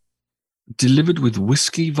read delivered with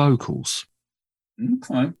whiskey vocals.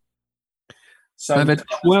 Okay. So they've had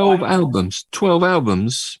 12 albums. 12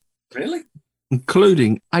 albums. Really?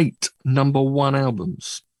 Including 8 #1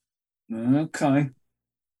 albums. Okay.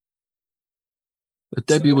 The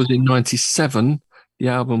debut was in 97. The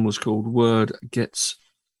album was called Word Gets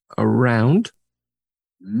Around.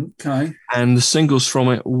 Okay. And the singles from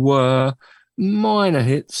it were minor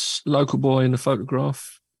hits, Local Boy in the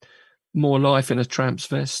Photograph, More Life in a Tramp's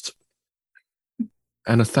Vest,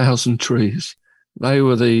 and 1,000 Trees. They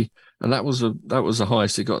were and that was the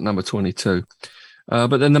highest. It got number 22.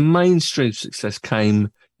 But then the mainstream success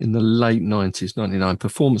came in the late 90s, 99,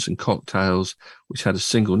 Performance and Cocktails, which had a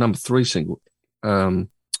single, number 3 single,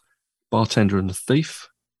 Bartender and the Thief.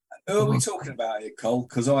 Who are we talking about here, Cole?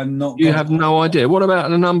 Because I'm not... You have no idea. What about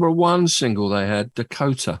the #1 single they had,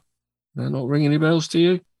 Dakota? They're not ringing any bells to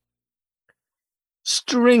you?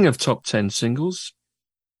 String of top 10 singles.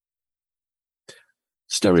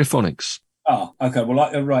 Stereophonics. Ah, okay.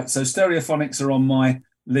 Well, right. So Stereophonics are on my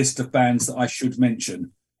list of bands that I should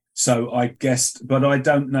mention. So I guessed, but I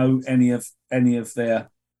don't know any of their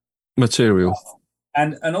material.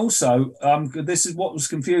 And also, this is what was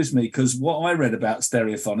confused me, because what I read about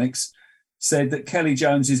Stereophonics said that Kelly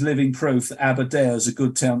Jones is living proof that Aberdare is a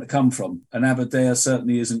good town to come from, and Aberdare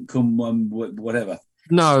certainly isn't whatever.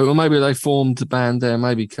 No, or maybe they formed the band there.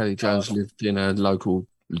 Maybe Kelly Jones lived in a local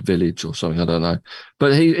village or something. I don't know.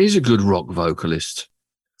 But he's a good rock vocalist.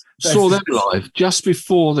 Saw them live just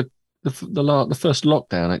before the first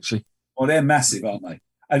lockdown, actually. Well, they're massive, aren't they?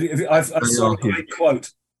 I saw a great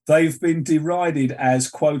quote. They've been derided as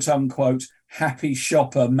 "quote unquote" happy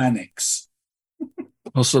shopper manics.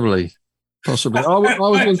 Possibly. I was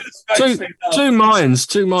in two minds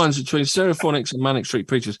between Stereophonics and Manic Street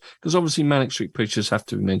Preachers, because obviously Manic Street Preachers have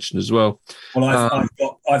to be mentioned as well. Well,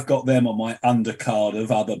 I've got them on my undercard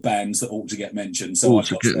of other bands that ought to get mentioned. So ought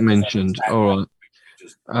to get mentioned. All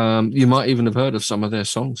right. You might even have heard of some of their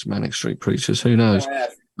songs, Manic Street Preachers. Who knows?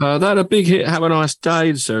 They had a big hit, "Have a Nice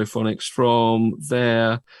Day," the Stereophonics, from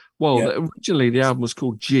their. Well, originally the album was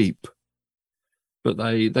called Jeep, but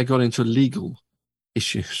they got into legal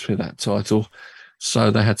issues with that title, so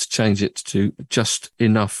they had to change it to Just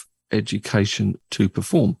Enough Education to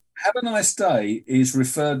Perform. "Have a Nice Day" is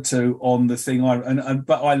referred to on the thing,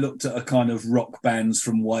 but I looked at a kind of rock bands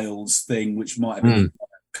from Wales thing, which might have been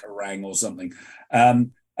Kerrang or something.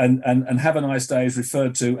 And "Have a Nice Day" is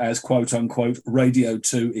referred to as "quote unquote" Radio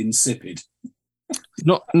 2 insipid.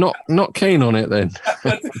 Not keen on it then.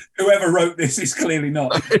 Whoever wrote this is clearly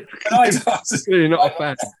not. Clearly not a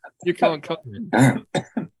fan. You can't comment.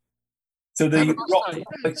 So the rock,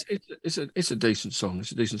 it's a decent song.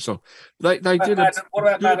 It's a decent song. They did what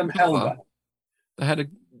about Madam Helga? They had a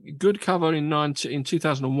good cover in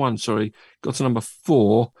 2001. Sorry, got to number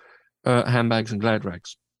 4. Handbags and Glad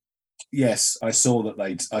Rags. Yes, I saw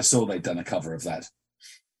they'd done a cover of that.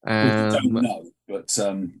 I don't know, but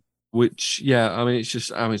which, yeah, I mean,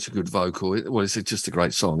 it's a good vocal. It's just a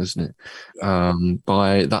great song, isn't it? Yeah.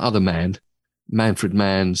 By the other man, Manfred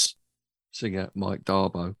Mann's singer, Mike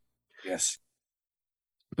Darbo. Yes.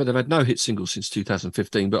 But they've had no hit singles since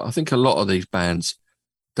 2015. But I think a lot of these bands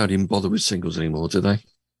don't even bother with singles anymore, do they?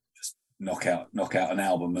 Just knock out an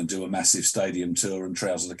album and do a massive stadium tour and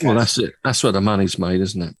trousers the cash. Well, that's it. That's where the money's made,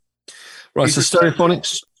 isn't it? Right, so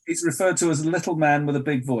Stereophonics. He's referred to as a little man with a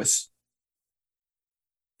big voice.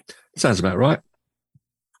 Sounds about right.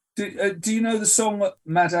 Do you know the song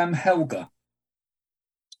Madame Helga?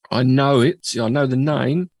 I know it. I know the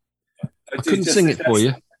name. I couldn't sing it for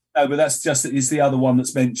you. No, but it's the other one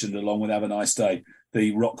that's mentioned along with "Have a Nice Day,"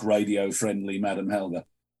 the rock radio friendly Madame Helga.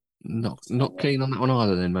 Not keen on that one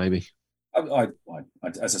either. Then maybe. I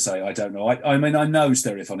as I say, I don't know. I mean, I know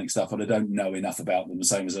Stereophonic stuff, but I don't know enough about them. The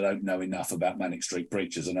same as I don't know enough about Manic Street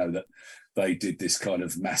Preachers. I know that they did this kind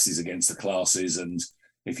of masses against the classes, and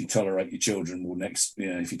if you tolerate, your children will next.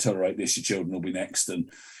 If you tolerate this, your children will be next, and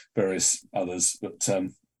various others. But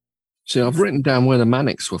see, I've written down where the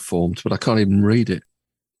Manics were formed, but I can't even read it.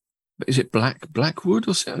 But is it Blackwood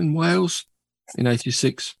or something in Wales in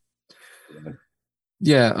 '86?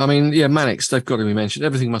 Yeah, I mean, yeah, Manics, they've got to be mentioned.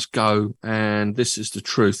 Everything Must Go and This Is the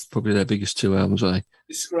Truth, probably their biggest 2 albums, are they?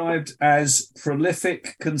 Described as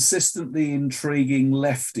prolific, consistently intriguing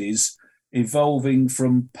lefties, evolving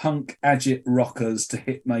from punk agit rockers to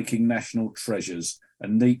hit-making national treasures. A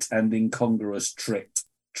neat and incongruous trick.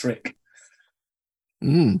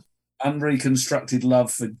 Unreconstructed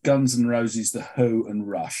love for Guns N' Roses, The Who and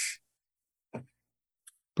Rush.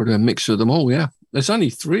 Probably a mixture of them all, yeah. There's only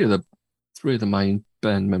three of the main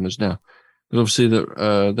band members now. But obviously there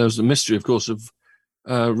was the mystery, of course, of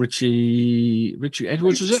Richie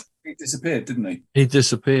Edwards, was it? He disappeared, didn't he? He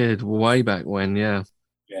disappeared way back when, yeah.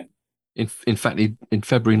 Yeah. In fact, in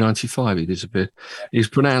February '95, he disappeared. Yeah. He's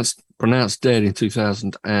pronounced dead in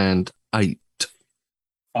 2008.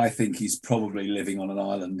 I think he's probably living on an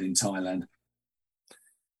island in Thailand.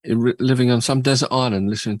 Living on some desert island,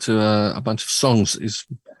 listening to a bunch of songs.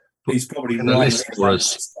 He's probably in the list for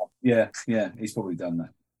us. Yeah, he's probably done that.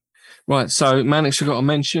 Right, so Manics, you got to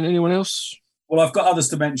mention anyone else? Well, I've got others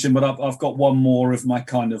to mention, but I've got one more of my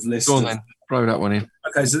kind of list. Go on, then. Throw that one in.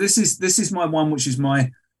 Okay, so this is my one, which is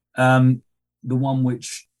my the one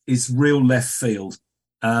which is real left field.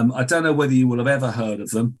 I don't know whether you will have ever heard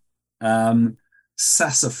of them.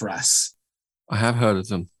 Sassafras. I have heard of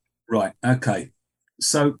them. Right. Okay.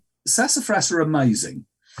 So Sassafras are amazing.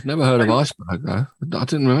 I've never heard of Iceberg, though. I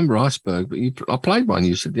didn't remember Iceberg, but I played one,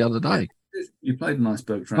 you said, the other day. You played an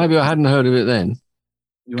Iceberg track. Maybe I hadn't heard of it then.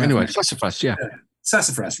 Anyway, Sassafras, yeah.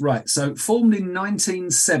 Sassafras, right. So formed in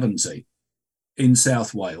 1970 in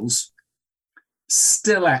South Wales,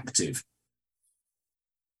 still active.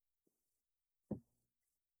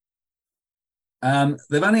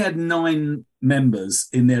 They've only had 9 members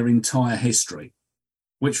in their entire history.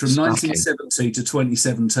 which from 1970 to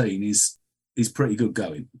 2017 is pretty good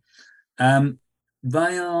going.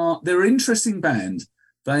 They're an interesting band.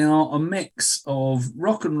 They are a mix of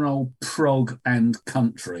rock and roll, prog, and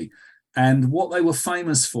country. And what they were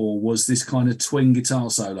famous for was this kind of twin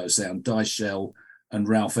guitar solo sound, Dice Shell and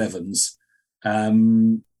Ralph Evans.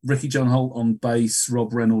 Ricky John Holt on bass,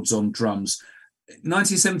 Rob Reynolds on drums.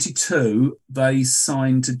 1972, they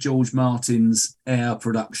signed to George Martin's Air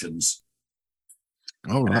Productions.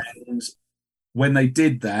 All right. And when they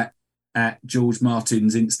did that, at George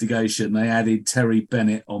Martin's instigation, they added Terry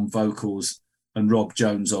Bennett on vocals and Rob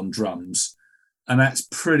Jones on drums. And that's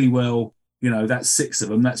pretty well, that's 6 of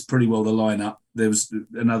them. That's pretty well the lineup. There was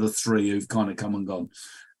another 3 who've kind of come and gone.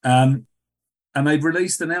 And they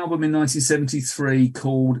released an album in 1973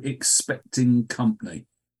 called Expecting Company.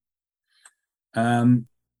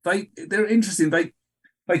 They're interesting. They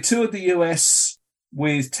toured the US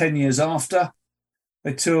with 10 Years After.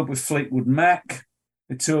 They toured with Fleetwood Mac.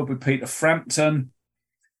 They toured with Peter Frampton.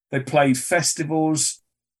 They played festivals,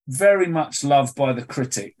 very much loved by the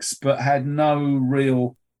critics, but had no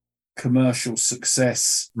real commercial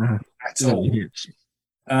success at all.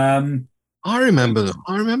 I remember them.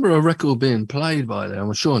 I remember a record being played by them,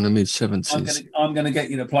 I'm sure in the mid-70s. I'm going to get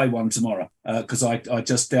you to play one tomorrow because I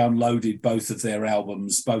just downloaded both of their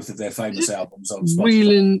albums, both of their famous albums on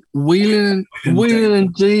Spotify. Wheeling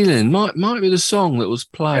and Dealing might be the song that was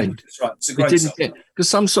played. Yeah, that's right. It's a great song. Because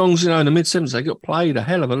some songs, in the mid-70s, they got played a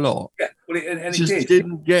hell of a lot. Yeah, well, it just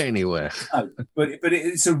didn't get anywhere. No, but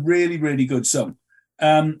it's a really, really good song.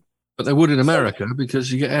 But they would in America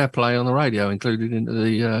because you get airplay on the radio included into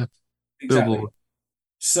the exactly. Billboard.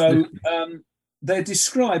 So they're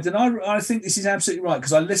described, and I think this is absolutely right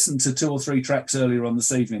because I listened to 2 or 3 tracks earlier on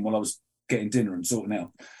this evening while I was getting dinner and sorting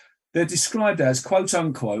out. They're described as, quote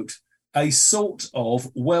unquote, a sort of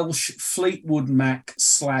Welsh Fleetwood Mac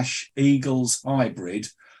 / Eagles hybrid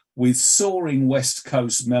with soaring West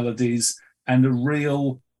Coast melodies and a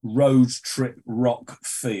real road trip rock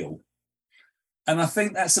feel. And I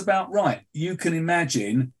think that's about right. You can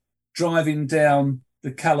imagine driving down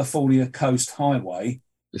the California Coast Highway,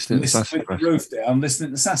 listening with the roof down, listening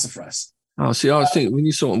to Sassafras. Oh, see, I was thinking, when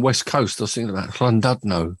you saw on West Coast, I was thinking about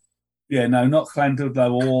Llandudno. Yeah, no, not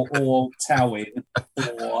Llandudno or Towyn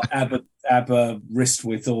or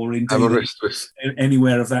Aberystwyth or indeed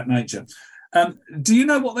anywhere of that nature. Do you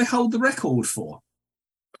know what they hold the record for?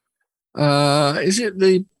 Is it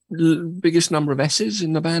the biggest number of S's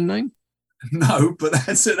in the band name? No, but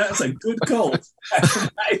that's a good call. That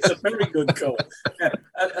is a very good call. Yeah.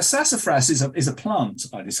 A sassafras is a plant,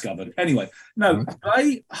 I discovered. Anyway, no,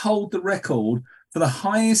 they hold the record for the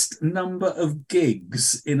highest number of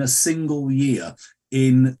gigs in a single year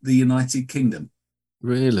in the United Kingdom.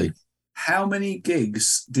 Really? How many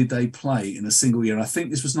gigs did they play in a single year? I think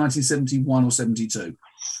this was 1971 or 72.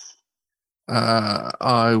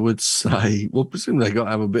 I would say, well, presumably they got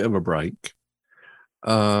to have a bit of a break.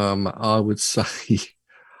 I would say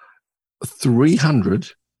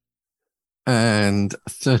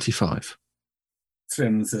 335.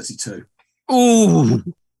 332. Oh,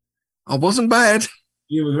 I wasn't bad.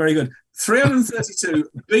 You were very good. 332,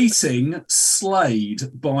 beating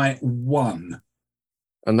Slade by 1.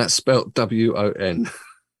 And that's spelt W-O-N.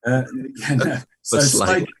 So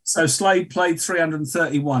Slade played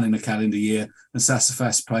 331 in a calendar year, and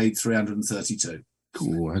Sassafras played 332.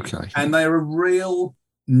 Cool, okay. And they're a real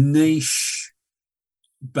niche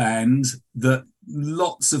band that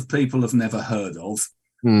lots of people have never heard of.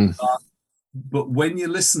 But when you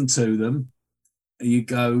listen to them, you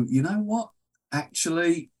go, you know what?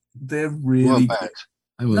 Actually, they're really bad.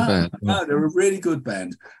 No, they're a really good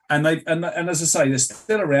band. And as I say, they're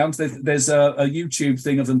still around. There's a YouTube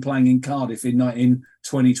thing of them playing in Cardiff in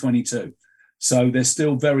 2022. So they're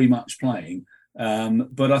still very much playing.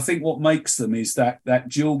 But I think what makes them is that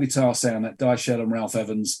dual guitar sound, that Dice Shell and Ralph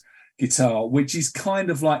Evans guitar, which is kind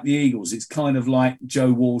of like the Eagles. It's kind of like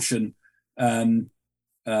Joe Walsh and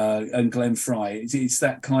Glenn Fry. It's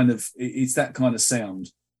that kind of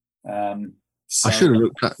sound. I should have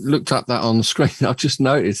looked up that on the screen. I've just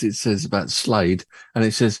noticed it says about Slade, and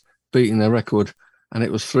it says beating their record, and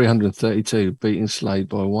it was 332, beating Slade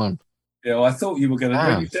by 1. Yeah, well, I thought you were going to.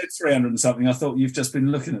 When you said 300 and something, I thought you've just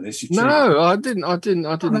been looking at this. No, I didn't notice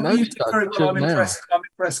that. Very well. I'm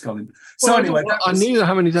impressed, Colin. So well, anyway, I knew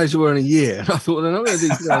how many days there were in a year. I thought they're not going to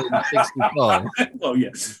do 365. Well,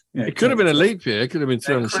 yeah, it could have been a leap year. It could have been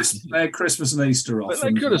 360. They had Christmas and Easter off. But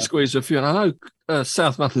they could have squeezed a few. And I know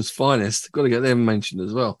South Mather's Finest. Got to get them mentioned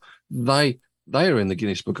as well. They are in the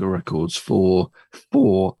Guinness Book of Records for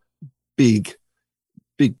 4 big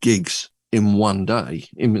gigs in one day,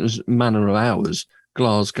 in a manner of hours,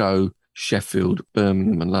 Glasgow, Sheffield,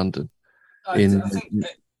 Birmingham, and London. I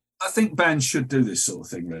think bands should do this sort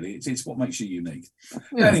of thing. Really, it's what makes you unique.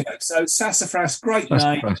 Yeah. Anyway, so Sassafras, great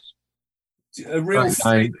name, a real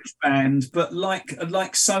Swedish band, but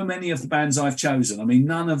like so many of the bands I've chosen, I mean,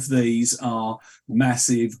 none of these are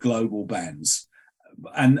massive global bands,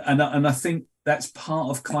 and I think that's part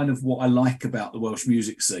of kind of what I like about the Welsh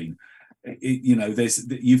music scene.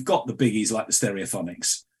 You've got the biggies like the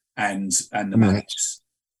Stereophonics and the Manics,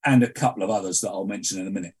 and a couple of others that I'll mention in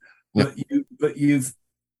a minute. Yep. But you've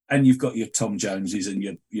got your Tom Joneses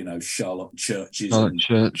and your Charlotte Churches and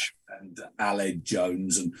Aled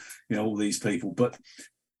Jones and all these people. But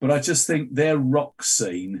I just think their rock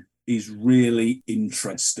scene is really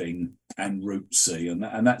interesting and rootsy, and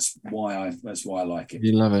that's why I like it.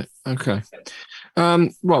 You love it. Okay.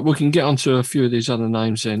 Right, we can get onto a few of these other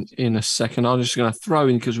names in a second. I'm just going to throw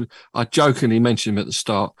in, because I jokingly mentioned him at the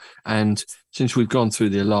start, and since we've gone through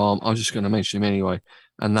the alarm, I'm just going to mention him anyway,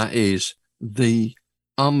 and that is the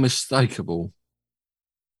unmistakable.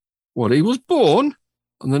 He was born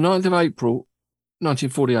on the 9th of April,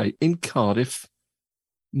 1948, in Cardiff.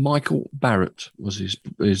 Michael Barrett was his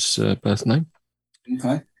birth name.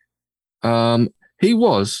 Okay. He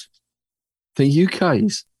was the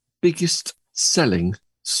UK's biggest selling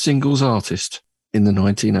singles artist in the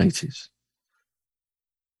 1980s.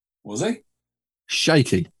 Was he?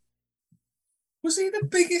 Shaky. Was he the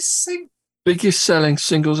biggest selling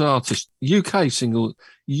singles artist? The UK's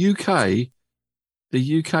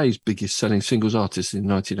biggest selling singles artist in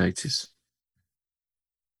the 1980s.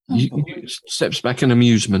 Steps back in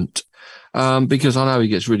amusement, because I know he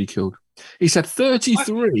gets ridiculed. He's had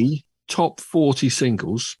 33 top 40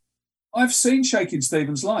 singles. I've seen Shakin'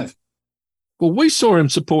 Stevens live. Well, we saw him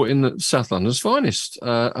supporting the South London's Finest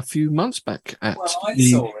a few months back at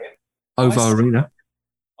the OVO Arena.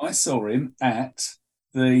 I saw him at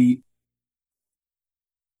I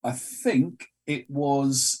think it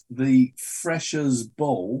was the Freshers'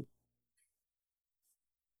 Ball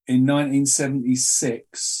in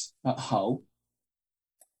 1976 at Hull,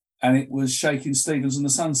 and it was Shakin' Stevens and the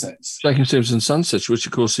Sunsets. Shakin' Stevens and Sunsets, which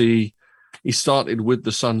of course he started with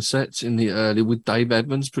the Sunsets in the early, with Dave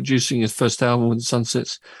Edmunds producing his first album with the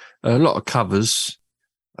Sunsets. A lot of covers,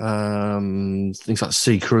 things like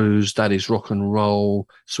Sea Cruise, Daddy's Rock and Roll,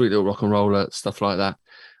 Sweet Little Rock and Roller, stuff like that.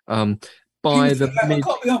 I've got to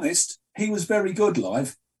be honest, he was very good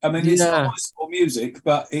live. I mean, it's not high school music,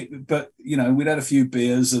 but we'd had a few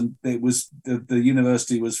beers, and it was the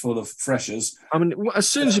university was full of freshers. I mean, as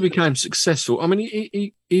soon as he became successful, I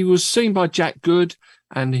mean, he was seen by Jack Good,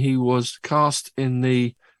 and he was cast in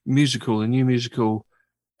the new musical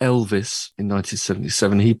Elvis in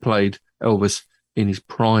 1977. He played Elvis in his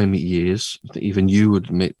prime years. I think even you would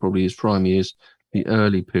admit probably his prime years, the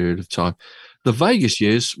early period of time. The Vegas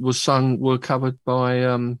years were covered by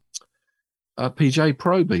PJ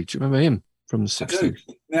Proby. Do you remember him from the 60s? I do.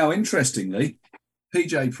 Now, interestingly,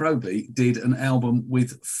 PJ Proby did an album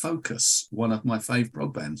with Focus, one of my favourite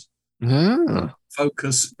prog bands.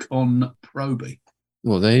 Focus Con Proby.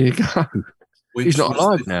 Well, there you go. He's not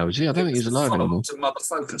alive now, is he? I don't think he's alive anymore. To Mother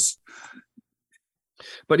Focus.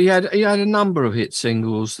 But he had a number of hit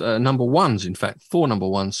singles, number ones, in fact, 4 number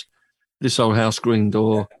ones. This Old House, Green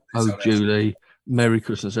Door, Oh Julie, Merry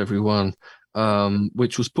Christmas Everyone,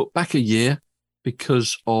 which was put back a year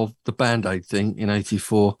because of the Band-Aid thing in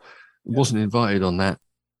 84. Wasn't invited on that.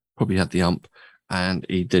 Probably had the ump, and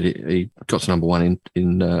he did it. He got to number one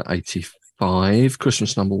in 85,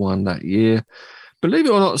 Christmas number one that year. Believe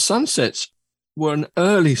it or not, the Sunsets were an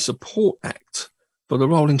early support act for the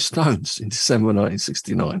Rolling Stones in December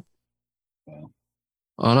 1969. Wow.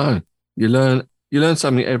 I know. You learn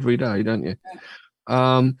something every day, don't you?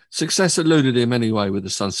 Success eluded him anyway with the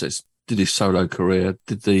Sunsets. Did his solo career,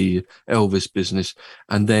 did the Elvis business,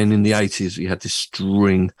 and then in the 80s he had this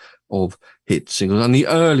string of hit singles. And the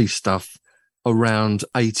early stuff around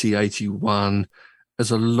 80, 81,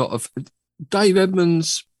 there's a lot of Dave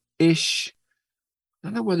Edmunds-ish. I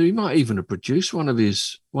don't know whether he might even have produced one of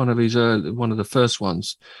the first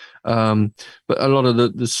ones. But a lot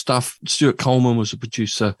of the stuff, Stuart Coleman was a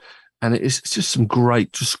producer, and it's just some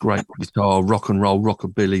great guitar, rock and roll,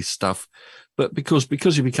 rockabilly stuff. But because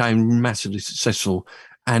he became massively successful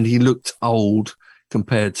and he looked old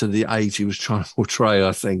compared to the age he was trying to portray,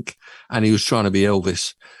 I think, and he was trying to be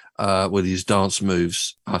Elvis with his dance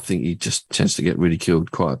moves, I think he just tends to get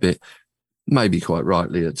ridiculed quite a bit, maybe quite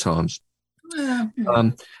rightly at times. Yeah.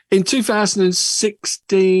 In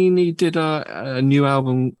 2016, he did a new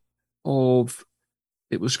album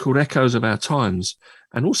it was called Echoes of Our Times,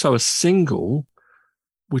 and also a single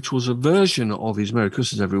which was a version of his Merry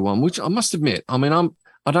Christmas Everyone, which I must admit, I mean,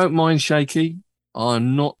 I don't mind Shaky.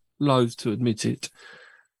 I'm not loath to admit it.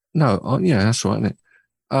 No, yeah, that's right, isn't it?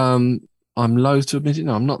 I'm loath to admit it.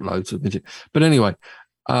 No, I'm not loath to admit it. But anyway,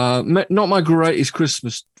 not my greatest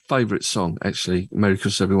Christmas favourite song, actually, Merry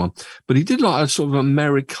Christmas Everyone. But he did like a sort of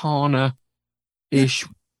Americana-ish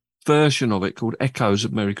version of it called Echoes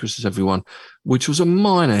of Merry Christmas Everyone, which was a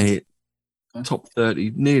minor hit, top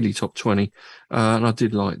 30, nearly top 20. And I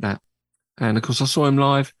did like that. And of course, I saw him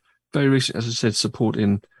live very recently, as I said,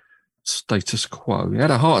 supporting Status Quo. He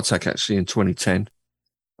had a heart attack actually in 2010.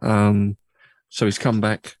 So he's come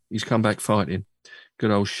back fighting.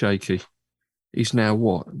 Good old Shaky. He's now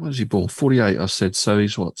what? What was he born? 48, I said. So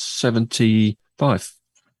he's what? 75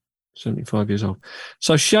 years old.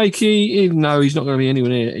 So Shaky, even though he's not going to be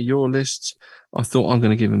anywhere near your lists, I thought I'm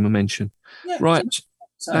going to give him a mention. Yeah, right.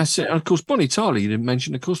 That's it. And of course, Bonnie Tyler you didn't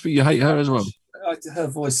mention, of course, but you hate her as well. Her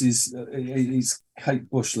voice is Kate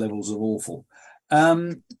Bush levels of awful.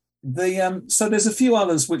 So there's a few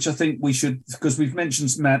others which I think we should, because we've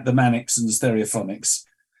mentioned the Manics and the Stereophonics.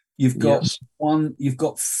 You've got you've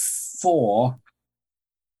got 4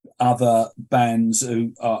 other bands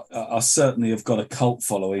who are certainly have got a cult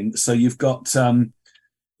following. So you've got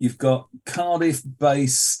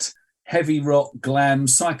Cardiff-based heavy rock, glam,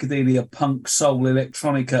 psychedelia, punk, soul,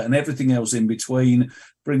 electronica, and everything else in between,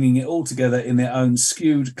 bringing it all together in their own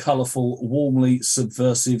skewed, colourful, warmly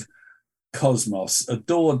subversive cosmos,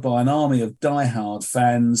 adored by an army of die-hard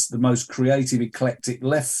fans, the most creative, eclectic,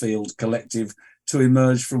 left-field collective to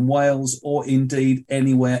emerge from Wales or indeed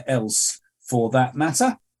anywhere else for that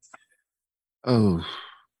matter. Oh,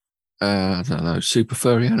 I don't know. Super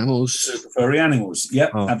Furry Animals. Super Furry Animals.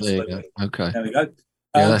 Yep, absolutely. There you go. Okay. There we go.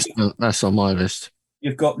 Yeah, that's on my list.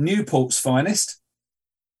 You've got Newport's finest.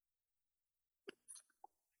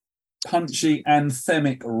 Punchy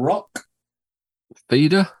anthemic rock.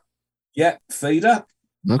 Feeder. Yep, Feeder.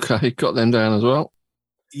 Okay, got them down as well.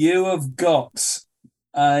 You have got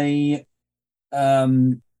a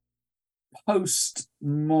modern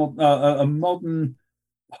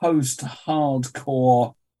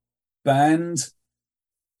post-hardcore band,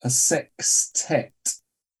 a sextet,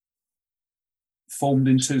 formed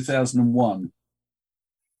in 2001.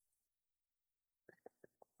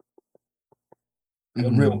 A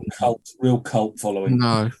real cult following.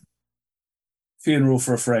 No. Funeral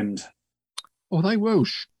for a Friend. Oh, they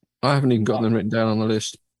Welsh. I haven't even got them written down on the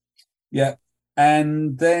list. Yeah.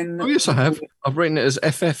 And then... Oh, yes, I have. I've written it as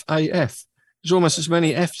FFAF. There's almost as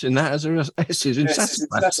many Fs in that as there are S's in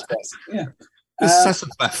Sassafras. Yeah. It's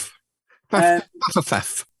Sassafras.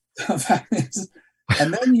 Faffafaf.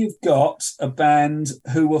 And then you've got a band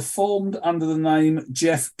who were formed under the name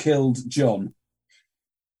Jeff Killed John.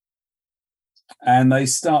 And they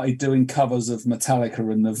started doing covers of Metallica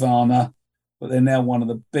and Nirvana, but they're now one of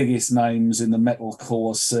the biggest names in the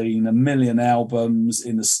metalcore scene. 1 million albums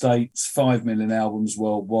in the States, 5 million albums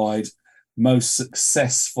worldwide. Most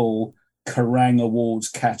successful Kerrang Awards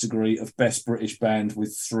category of Best British Band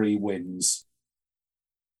with 3 wins.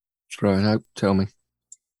 Right, no, tell me.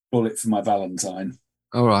 Bullet for My Valentine.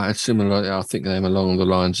 All right, it's similar. I think they're along the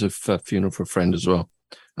lines of Funeral for a Friend as well.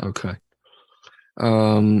 Okay.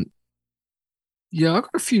 Yeah, I've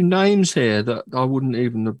got a few names here that I wouldn't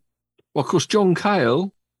even have. Well, of course, John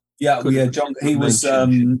Cale. Yeah, John. He was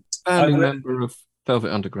founding member of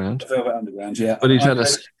Velvet Underground. Velvet Underground, yeah. But he's had a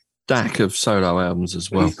stack of solo albums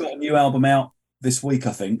as well. He's got a new album out this week,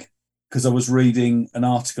 I think, because I was reading an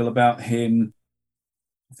article about him.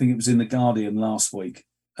 I think it was in The Guardian last week.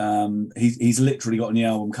 He's literally got a new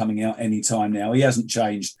album coming out any time now. He hasn't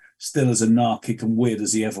changed. Still as anarchic and weird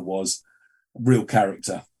as he ever was. Real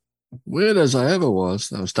character. Weird as I ever was.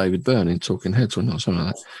 That was David Byrne in Talking Heads, or not something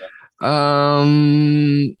like that.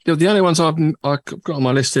 The only ones I've got on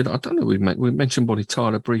my list, I don't know. We mentioned Bonnie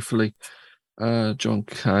Tyler briefly. John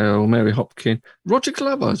Cale, Mary Hopkin, Roger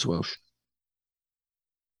Glover as Welsh.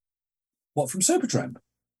 What, from Supertramp?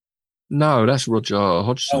 No, that's Roger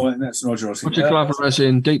Hodgson. Oh, that's Roger Hodgson. Roger Glover as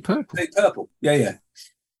in Deep Purple. Deep Purple, yeah.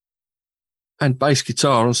 And bass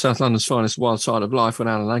guitar on South London's Finest Wild Side of Life when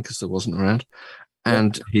Alan Lancaster wasn't around.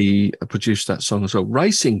 And he produced that song as well.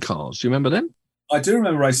 Racing Cars, do you remember them? I do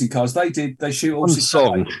remember Racing Cars. They shoot horses.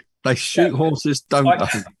 One song. They shoot horses, don't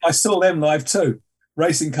they? I saw them live too.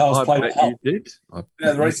 Racing Cars played at Hull. You did?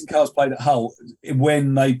 The Racing Cars played at Hull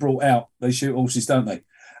when they brought out They Shoot Horses, Don't They?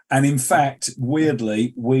 And in fact,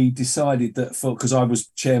 weirdly, we decided that because I was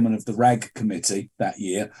chairman of the RAG committee that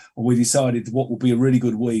year, we decided what would be a really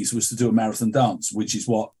good wheeze was to do a marathon dance, which is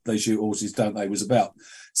what They Shoot Horses, Don't They was about.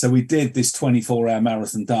 So we did this 24-hour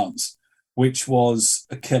marathon dance, which was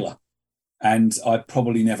a killer. and I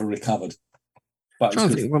probably never recovered. But Trying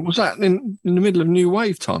to think, was that in the middle of New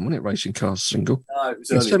Wave time, wasn't it? Racing Cars single. No, it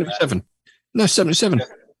was 77. No, 77.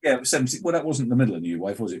 Yeah, it was 70. Well, that wasn't the middle of New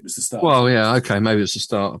Wave, was it? It was the start. Well, yeah, okay, maybe it's the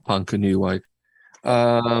start of punk and New Wave.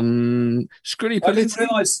 Scritti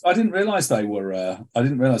Politti. I didn't realise they were. I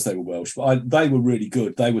didn't realise they were Welsh, but they were really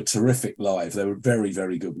good. They were terrific live. They were very,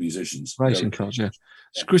 very good musicians. Racing Cars, yeah.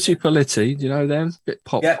 Scritti Politti, do you know them? Bit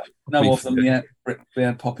pop. Yeah, know of them. Yeah,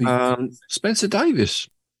 poppy. Spencer Davis.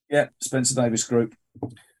 Yeah, Spencer Davis Group.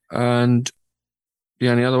 And the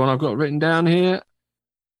only other one I've got written down here,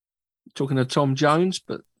 talking to Tom Jones,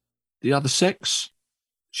 but the other sex,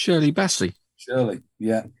 Shirley Bassey. Shirley,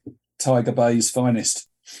 yeah. Tiger Bay's finest.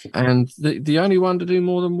 And the only one to do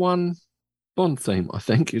more than one Bond theme, I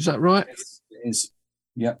think. Is that right? It is.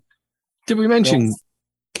 Yeah. Did we mention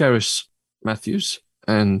Keris Matthews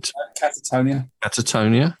and Catatonia?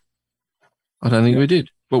 I don't think we did,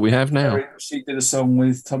 but we have now. She did a song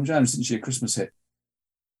with Tom Jones, didn't she? A Christmas hit.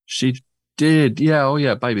 She did. Yeah. Oh,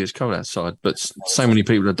 yeah. Baby, it's cold outside. But so many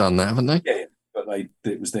people have done that, haven't they? Yeah. But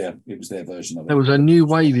it was their version of it. There was a new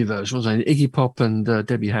wavy version, wasn't it? Iggy Pop and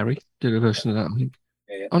Debbie Harry did a version of that, I think.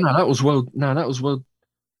 Yeah. Oh, no, that was World. No,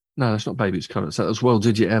 that's not Baby, it's cold outside. That was Well,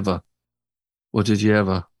 Did You Ever? Or Did You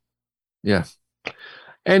Ever? Yeah.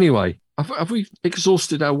 Anyway, have we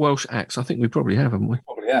exhausted our Welsh acts? I think we probably have, haven't we?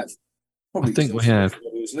 Probably have. I think we have.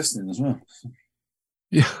 Who was listening as well.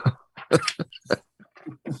 Yeah.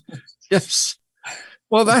 Yes.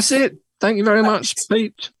 Well, that's it. Thank you very much,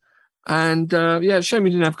 Pete. And shame we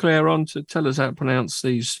didn't have Claire on to tell us how to pronounce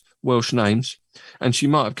these Welsh names. And she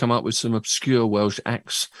might have come up with some obscure Welsh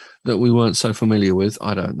acts that we weren't so familiar with.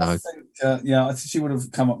 I don't know. I think she would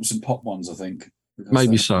have come up with some pop ones, I think.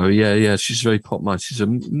 Maybe so. Yeah. She's very pop master. She's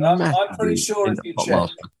I'm pretty sure if you check.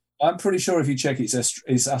 I'm pretty sure if you check,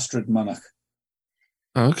 it's Astrid Munach.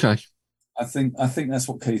 Okay. I think that's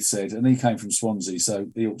what Keith said, and he came from Swansea, so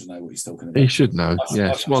he ought to know what he's talking about. He should know.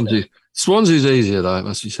 Swansea. Swansea's easier though, it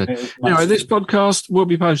must be said. Anyway, this podcast will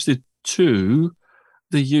be posted to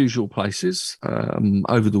the usual places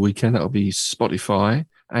over the weekend. That'll be Spotify,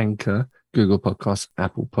 Anchor, Google Podcasts,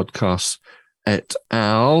 Apple Podcasts, et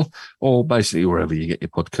al., or basically wherever you get your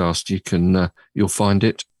podcast, you can you'll find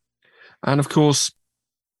it. And of course,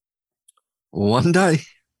 one day.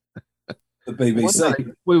 The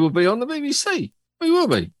BBC. We will be on the BBC. We will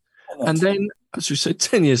be. And then, as we said,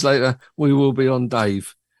 10 years later, we will be on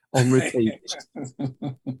Dave on repeat.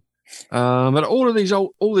 But all these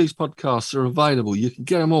podcasts are available. You can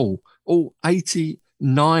get them all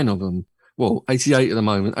 89 of them. Well, 88 at the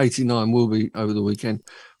moment. 89 will be over the weekend.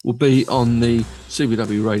 Will be on the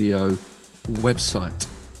CBW Radio website,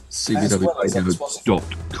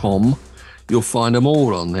 cbwradio.com. You'll find them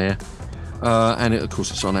all on there. And of course,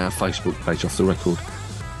 it's on our Facebook page, Off the Record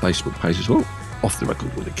Facebook page as well, Off the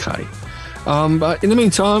Record with a K. But in the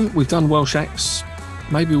meantime, we've done Welsh acts.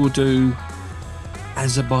 Maybe we'll do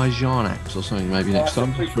Azerbaijan acts or something maybe next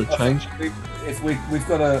time for a change. We've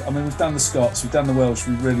done the Scots, we've done the Welsh,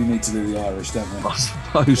 we really need to do the Irish, don't we? I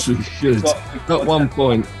suppose we should. At one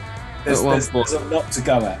point. There's a lot to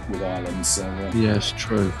go at with Ireland. So yes,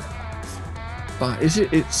 true. But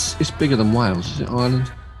it's bigger than Wales, is it,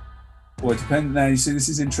 Ireland? Well, it depends. Now, you see, this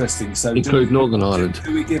is interesting. So, include Northern Ireland.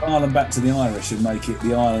 Do we give Ireland back to the Irish and make it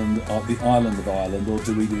the island of Ireland, or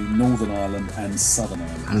do we do Northern Ireland and Southern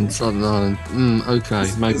Ireland? Okay,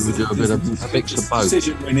 maybe we do a mix of both.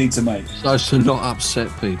 Decision we need to make. So as to not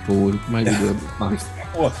upset people, we'll maybe do both.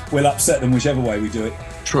 Well, we'll upset them whichever way we do it.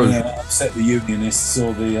 True. Upset the Unionists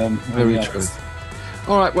or the very true.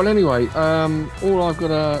 All right. Well, anyway, all I've got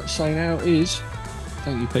to say now is,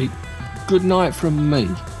 thank you, Pete. Good night from me.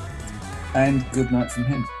 And good night from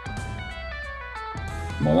him.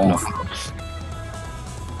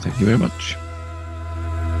 Thank you very much.